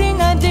the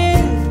waiting I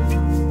did.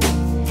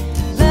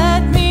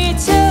 Let me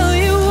tell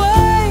you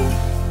why,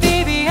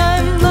 baby,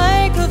 I'm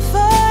like a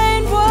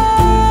fine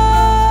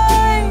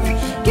wine.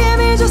 Give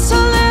me just a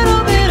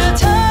little bit of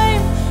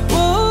time.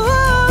 Whoa,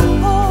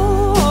 whoa,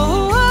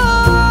 whoa, whoa.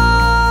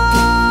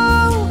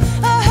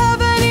 I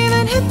haven't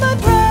even hit my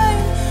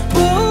prime.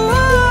 Whoa,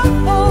 whoa,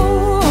 whoa,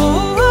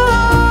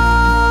 whoa.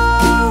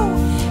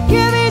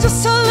 Give me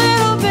just a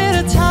little bit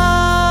of time.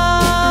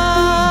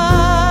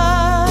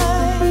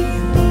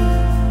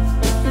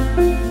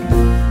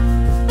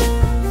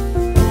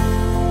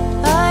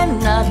 I'm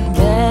not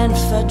meant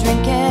for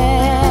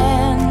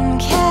drinking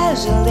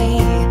casually.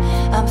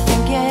 I'm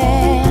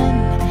thinking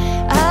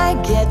I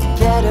get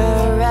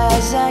better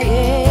as I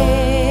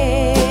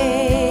age.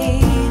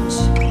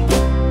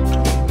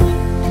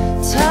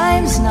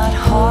 Time's not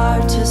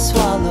hard to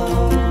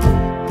swallow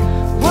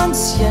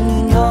once you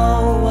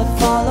know what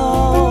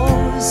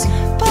follows.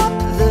 Pop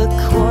the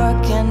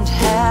cork and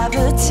have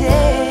a taste.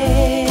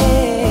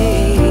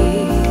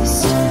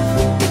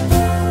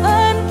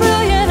 I'm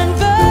brilliant and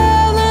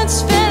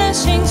balanced,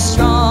 finishing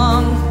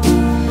strong.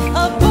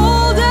 A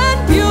bold and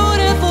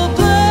beautiful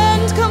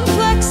blend.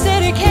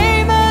 Complexity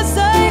came as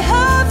I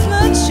have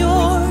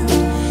matured.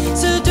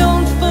 So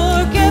don't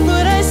forget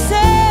what I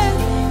said,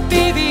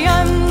 baby,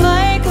 I'm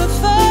like a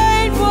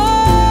fine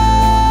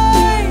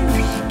wine.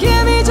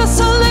 Give me just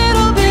a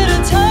little bit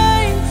of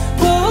time.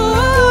 Whoa,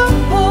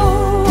 whoa,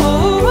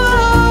 whoa,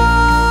 whoa.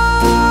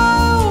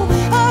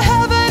 I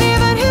haven't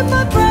even hit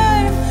my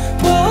prime.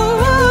 Whoa,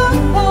 whoa,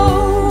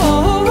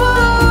 whoa,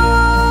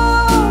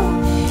 whoa.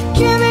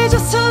 Give me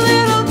just a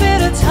little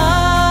bit of time.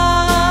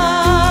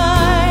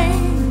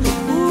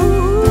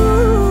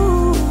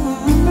 Ooh.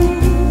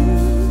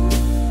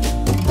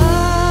 I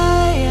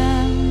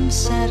am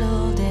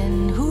settled in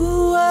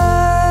who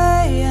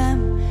I am,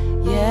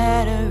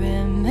 yet I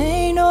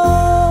remain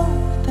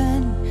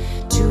open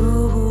to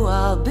who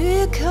I'll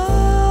become.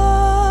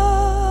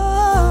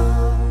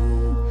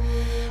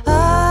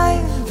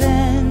 I've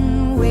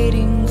been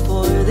waiting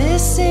for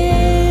this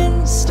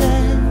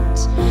instant,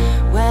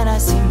 when I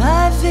see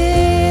my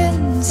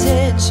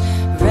vintage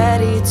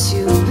ready to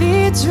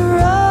be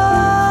drunk.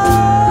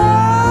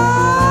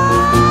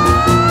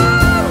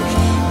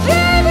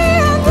 Baby,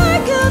 I'm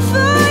like a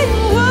fine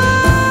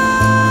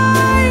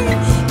wine.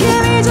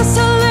 Give me just a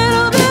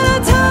little bit of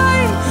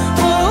time.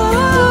 Whoa,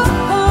 whoa,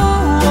 whoa,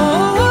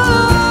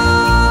 whoa.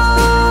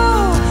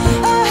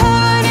 I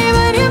haven't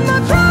even hit my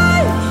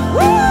prime.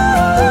 Whoa,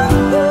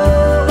 whoa,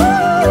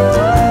 whoa.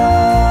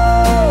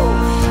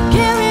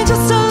 Give me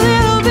just a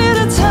little bit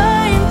of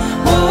time.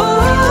 Whoa,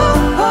 whoa,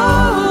 whoa.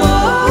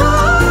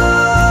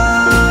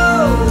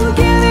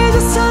 Give me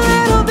just a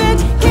little bit.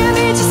 Give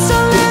me just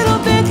a little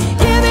bit.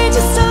 Give me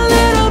just a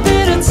little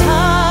bit of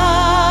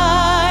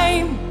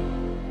time.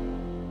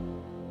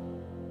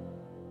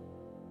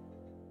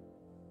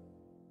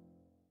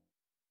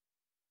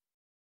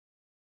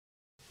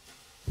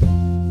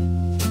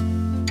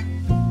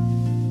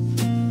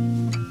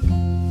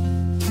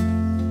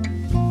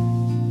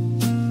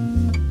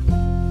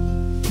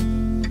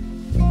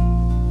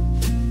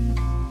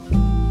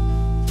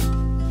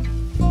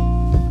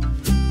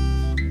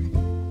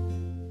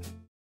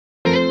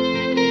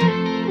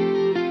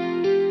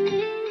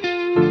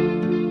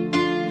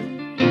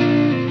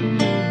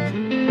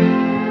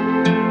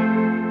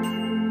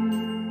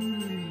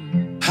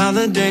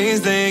 Holidays,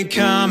 they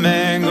come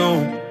and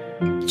go.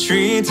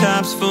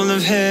 Treetops full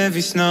of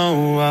heavy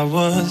snow. I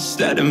was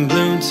dead and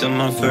blue till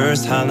my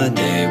first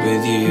holiday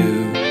with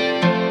you.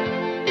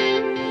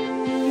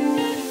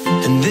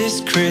 And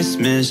this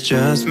Christmas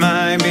just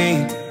might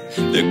be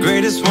the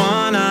greatest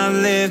one I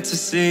lived to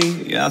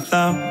see. I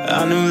thought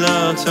I knew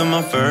love till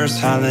my first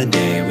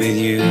holiday with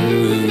you.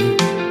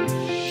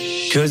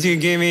 'Cause you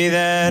give me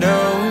that,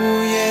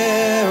 oh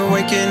yeah,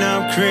 waking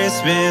up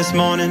Christmas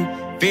morning,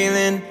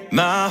 feeling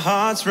my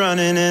heart's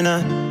running, and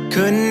I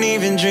couldn't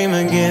even dream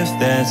a gift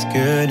that's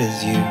good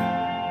as you.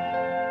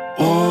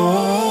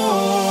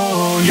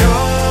 Oh,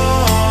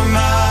 you're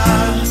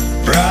my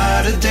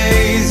bright of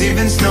days,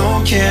 even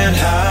snow can't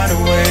hide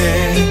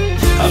away.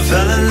 I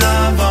fell in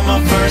love on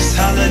my first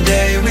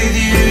holiday with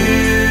you.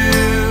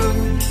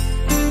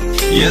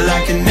 You're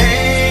like an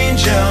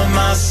angel,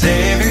 my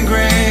saving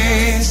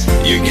grace.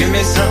 You give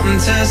me something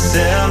to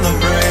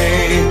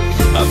celebrate.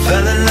 I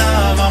fell in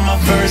love on my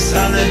first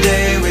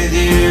holiday with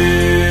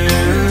you.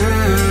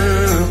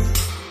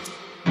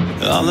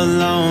 All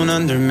alone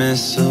under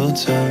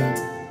mistletoe,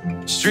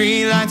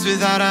 streetlights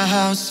without a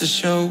house to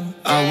show.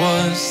 I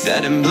was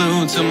setting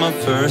blue to my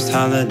first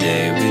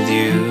holiday with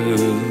you.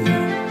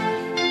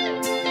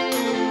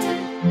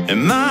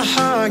 And my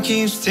heart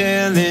keeps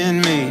telling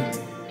me,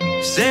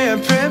 say a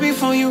prayer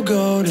before you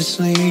go to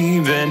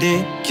sleep. And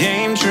it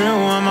came true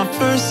on my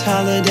first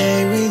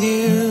holiday with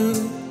you.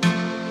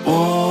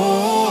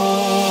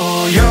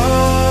 Oh,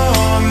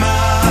 you're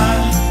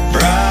my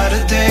bride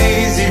of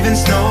days, even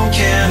snow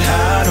can't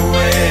hide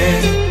away.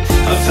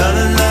 I fell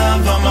in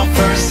love on my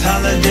first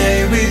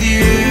holiday with you.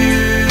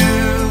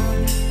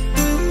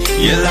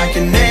 You're like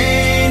an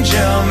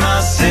angel, my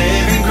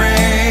saving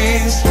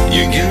grace.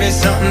 You give me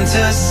something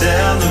to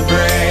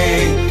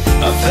celebrate.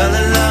 I fell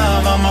in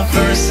love on my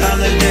first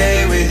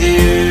holiday with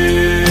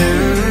you.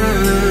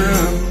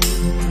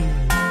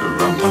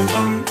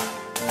 Rum-pum-pum,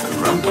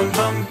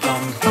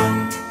 rum-pum-pum-pum-pum.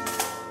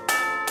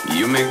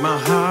 You make my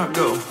heart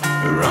go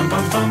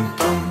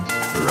rum-pum-pum-pum,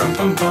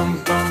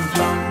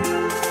 rum-pum-pum-pum-pum.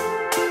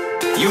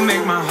 You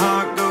make my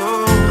heart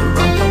go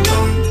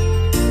rum-pum-pum,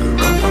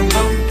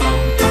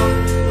 rum-pum-pum-pum-pum.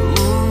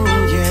 Ooh,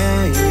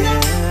 yeah, yeah.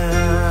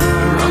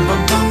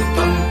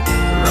 Rum-pum-pum-pum,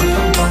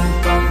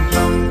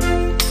 rum-pum-pum-pum-pum.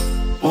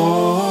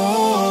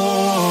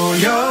 Oh,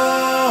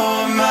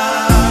 you're my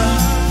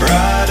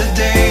bride of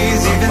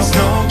days, even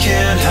snow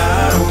can't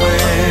hide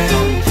away.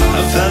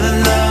 I fell in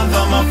love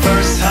on my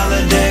first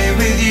holiday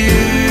with you.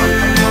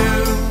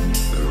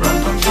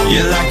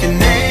 You're like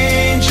an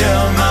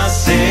angel, my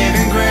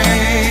saving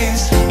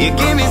grace. You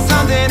give me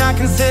something I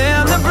can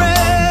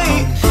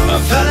celebrate. I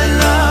fell in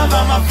love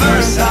on my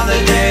first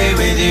holiday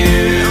with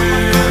you.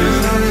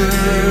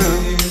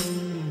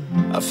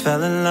 I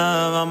fell in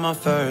love on my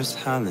first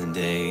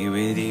holiday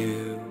with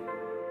you.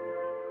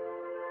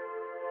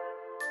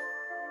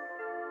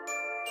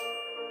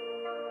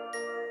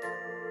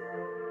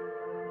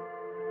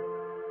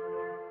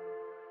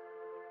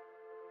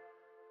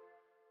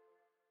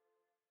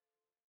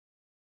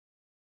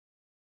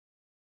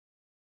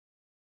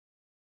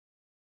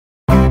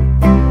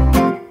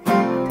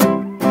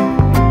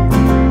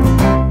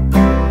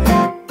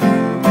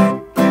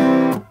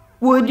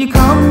 Would you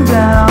come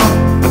down?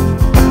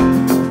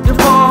 You're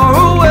far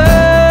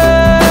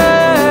away,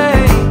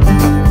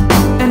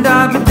 and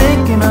I've been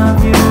thinking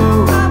of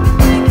you.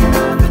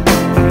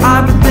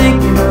 I've been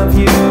thinking of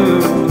you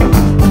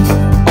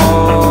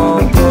all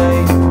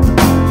day,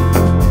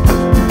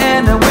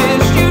 and I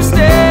wish you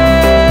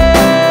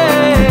stayed,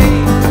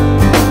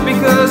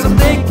 because I'm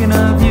thinking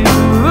of you,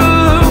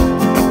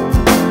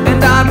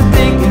 and I've been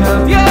thinking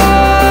of you.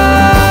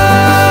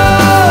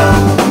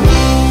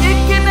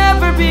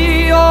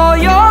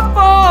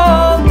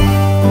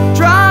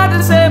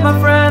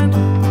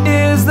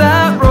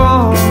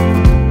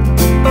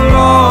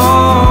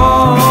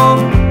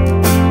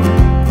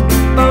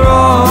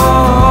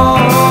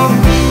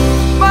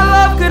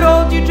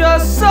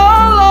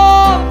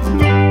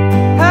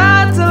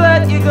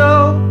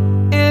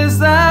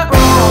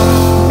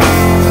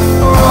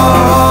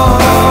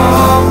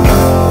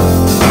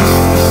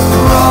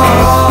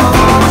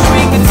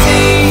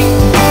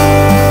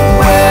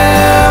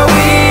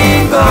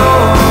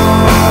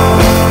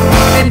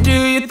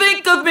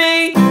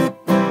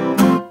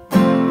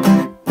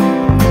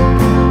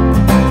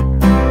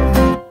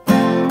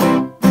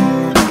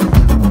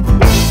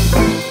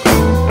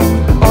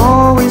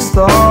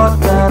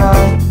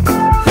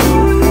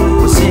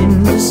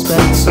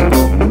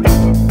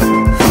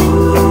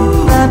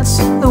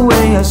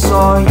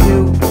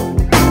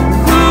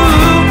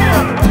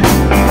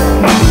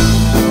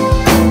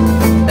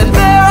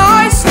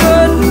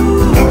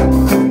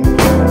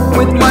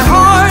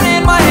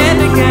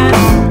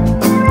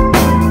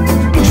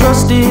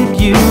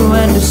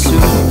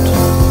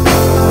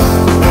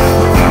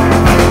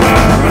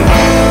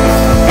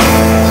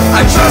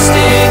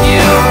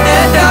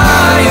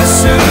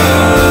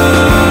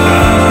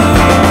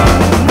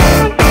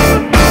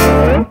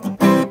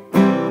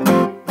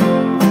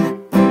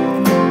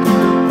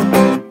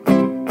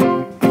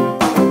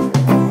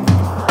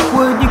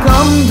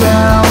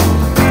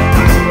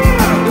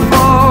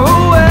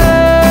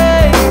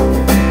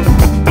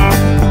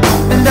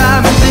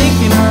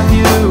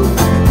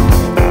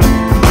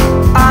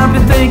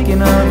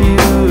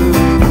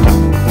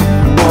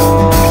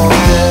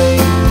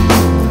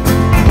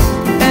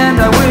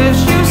 I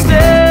wish you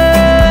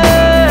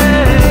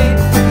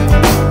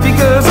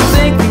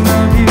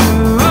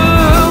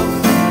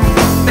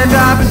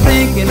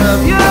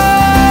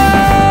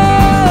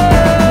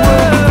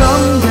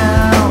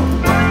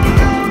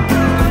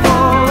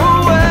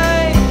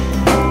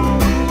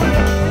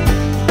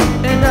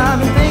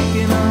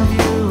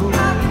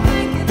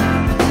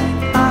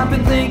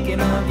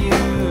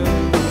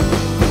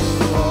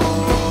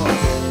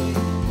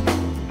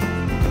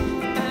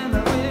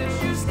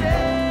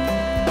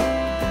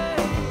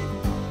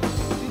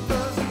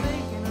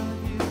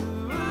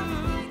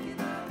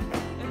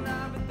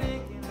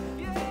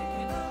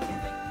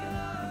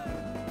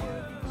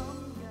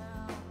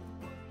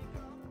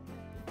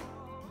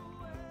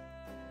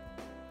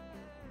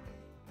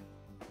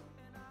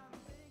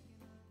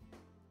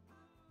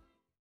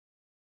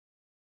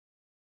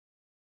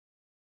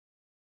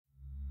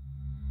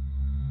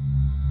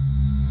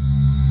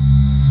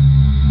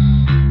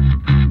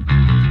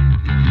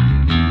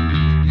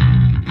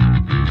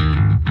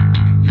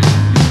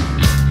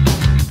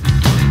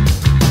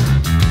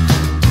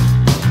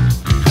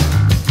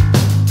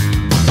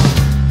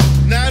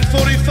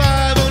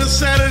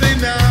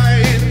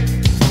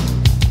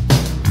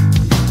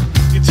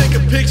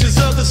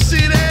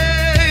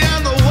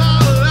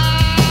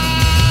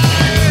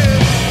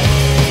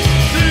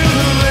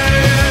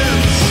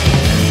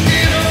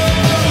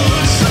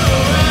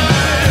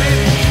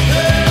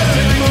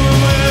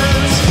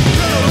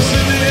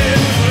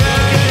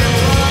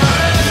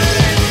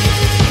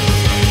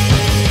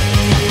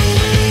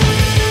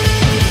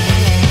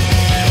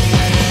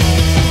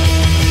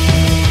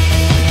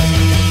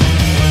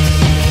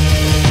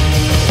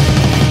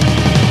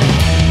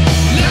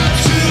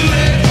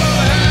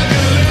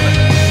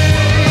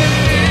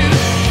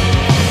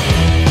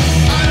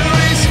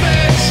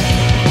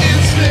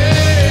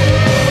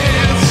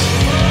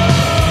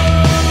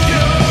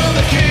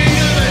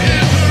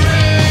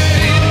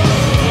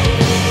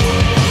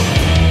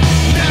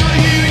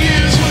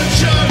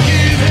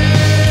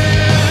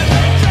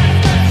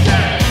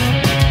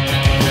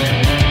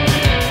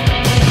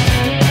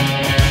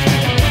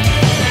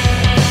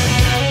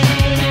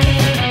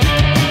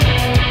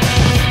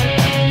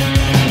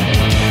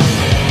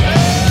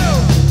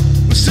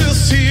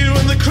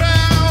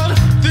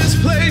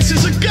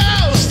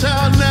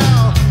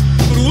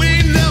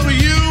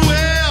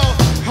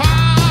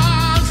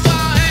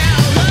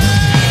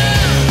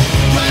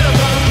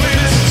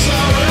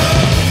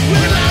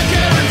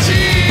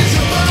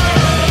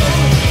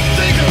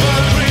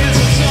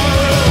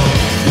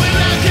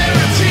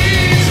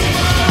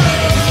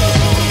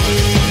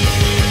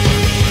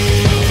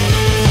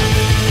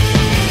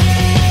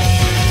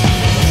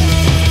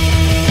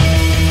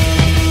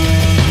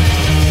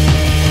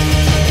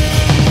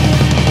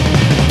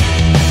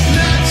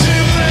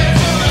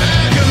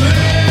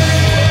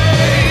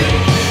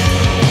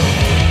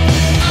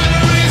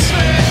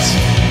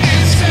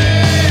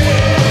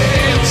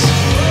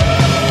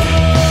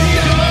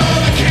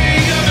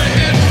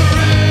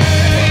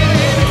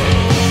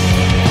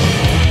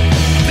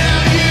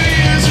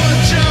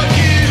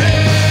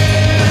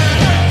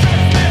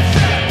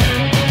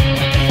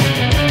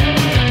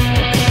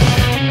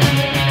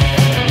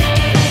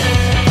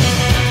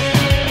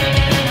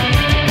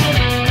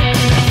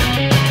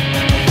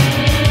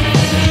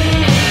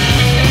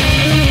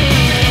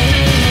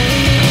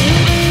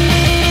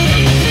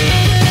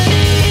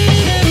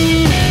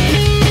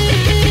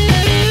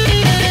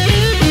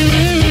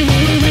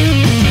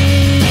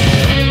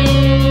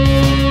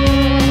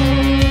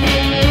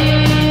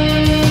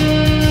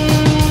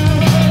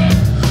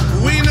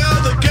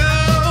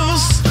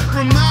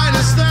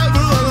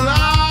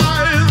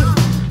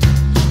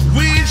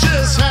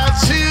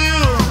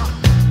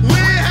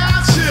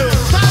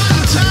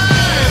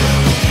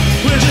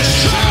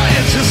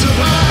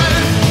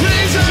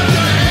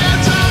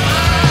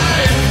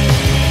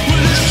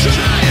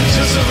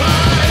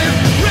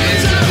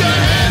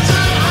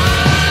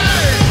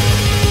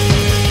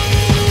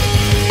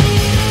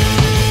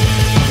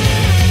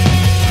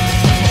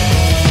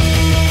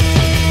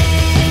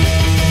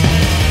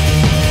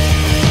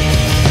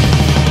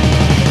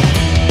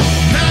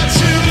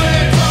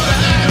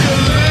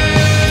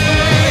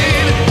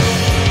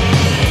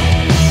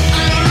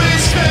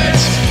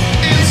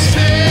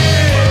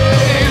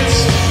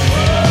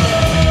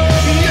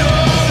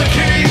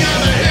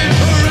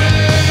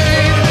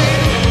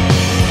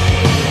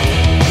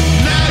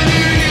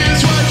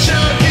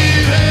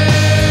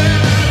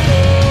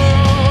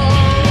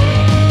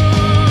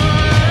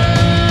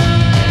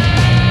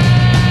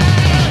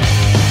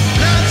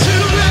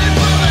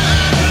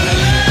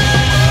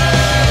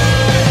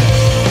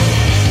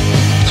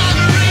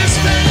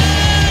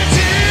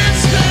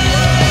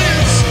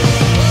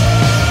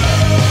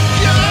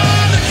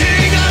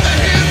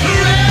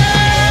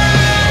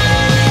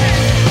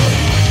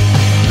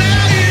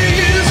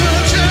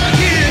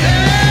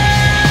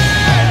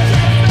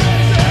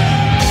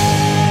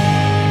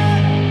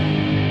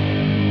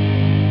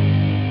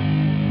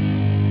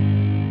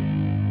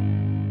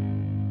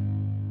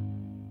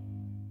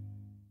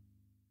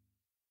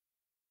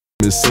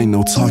Promise ain't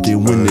no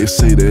talking when they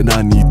say that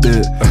I need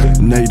that.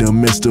 Nate a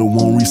master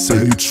won't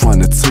reset, you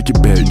tryna take it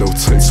back.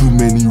 Too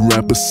many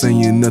rappers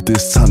saying nothing,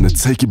 it's time to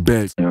take it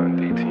back. Young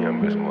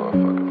DTM, bitch,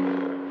 motherfucker,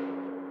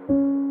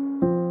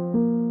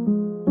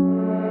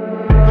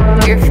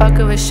 man. You're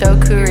fucking with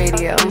Shoku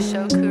Radio.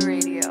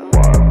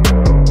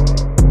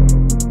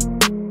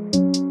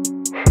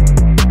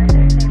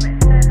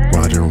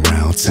 Riding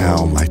around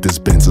town like this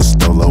Benz a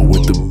Stolo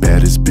with the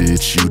baddest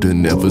bitch you'd have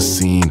never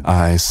seen.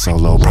 I ain't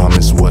solo,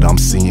 promise what I'm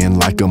seeing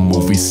like a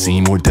movie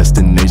scene or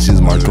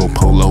destinations Marco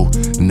Polo.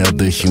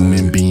 Another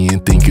human being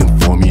thinking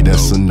for me,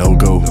 that's a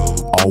no-go.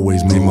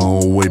 Always made my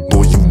own way,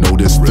 boy, you know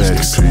this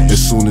facts.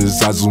 As soon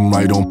as I zoom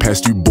right on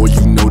past you, boy,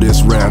 you know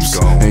this raps.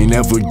 Ain't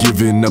never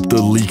giving up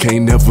the leak,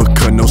 ain't never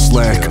cut no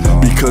slack.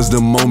 Because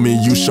the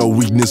moment you show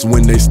weakness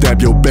when they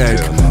stab your back.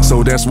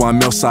 So that's why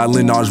Mell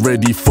silent, always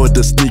ready for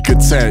the sneak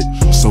attack.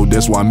 So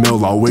that's why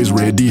Mell always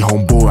ready,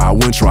 homeboy, I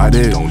wouldn't try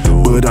that.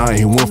 But I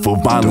ain't one for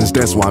violence,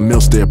 that's why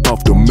Mell step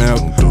off the map.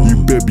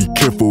 You better be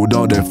careful with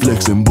all that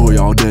flexing, boy,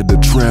 all that the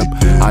trap.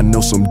 I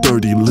know some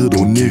dirty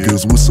little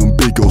niggas with some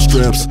big old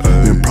straps.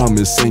 And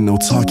promise ain't no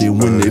talking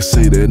when they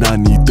say that I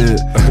need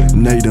that.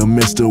 Nate a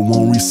master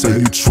won't reset,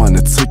 you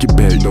tryna take it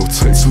back.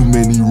 Too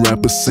many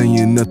rappers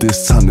saying nothing,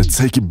 it's time to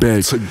take it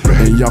back.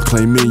 And y'all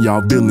claiming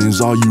y'all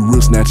villains, all you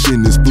real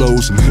snatching is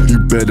blows. You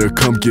better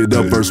come get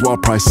up verse while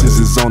prices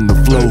is on the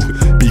flow.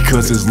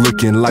 Because it's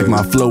looking like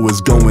my flow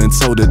is going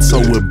toe to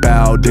toe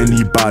about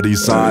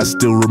anybody's. I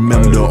still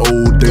remember the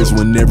old days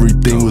when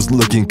everything was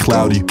looking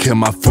cloudy. Kept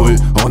my foot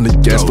on the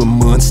gas for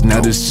months,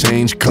 now this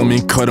change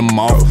coming, cut them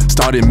off.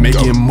 Started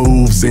making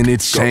moves and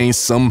it changed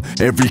some.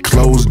 Every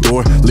closed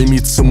door lead me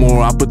to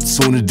more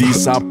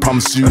opportunities. I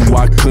promise you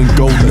I couldn't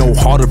go no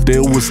harder if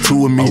there was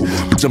two of me.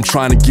 Bitch, I'm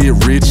trying to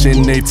get rich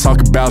and they talk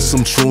about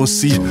some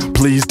truancy.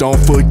 Please don't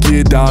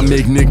forget I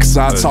make niggas,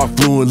 I talk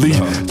fluently.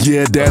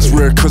 Yeah, that's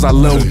rare cause I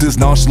love what this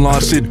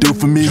nonchalant shit do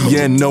for me.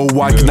 Yeah, no,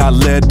 I cannot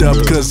let up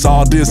cause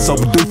all this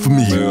overdue for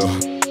me.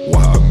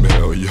 Wow.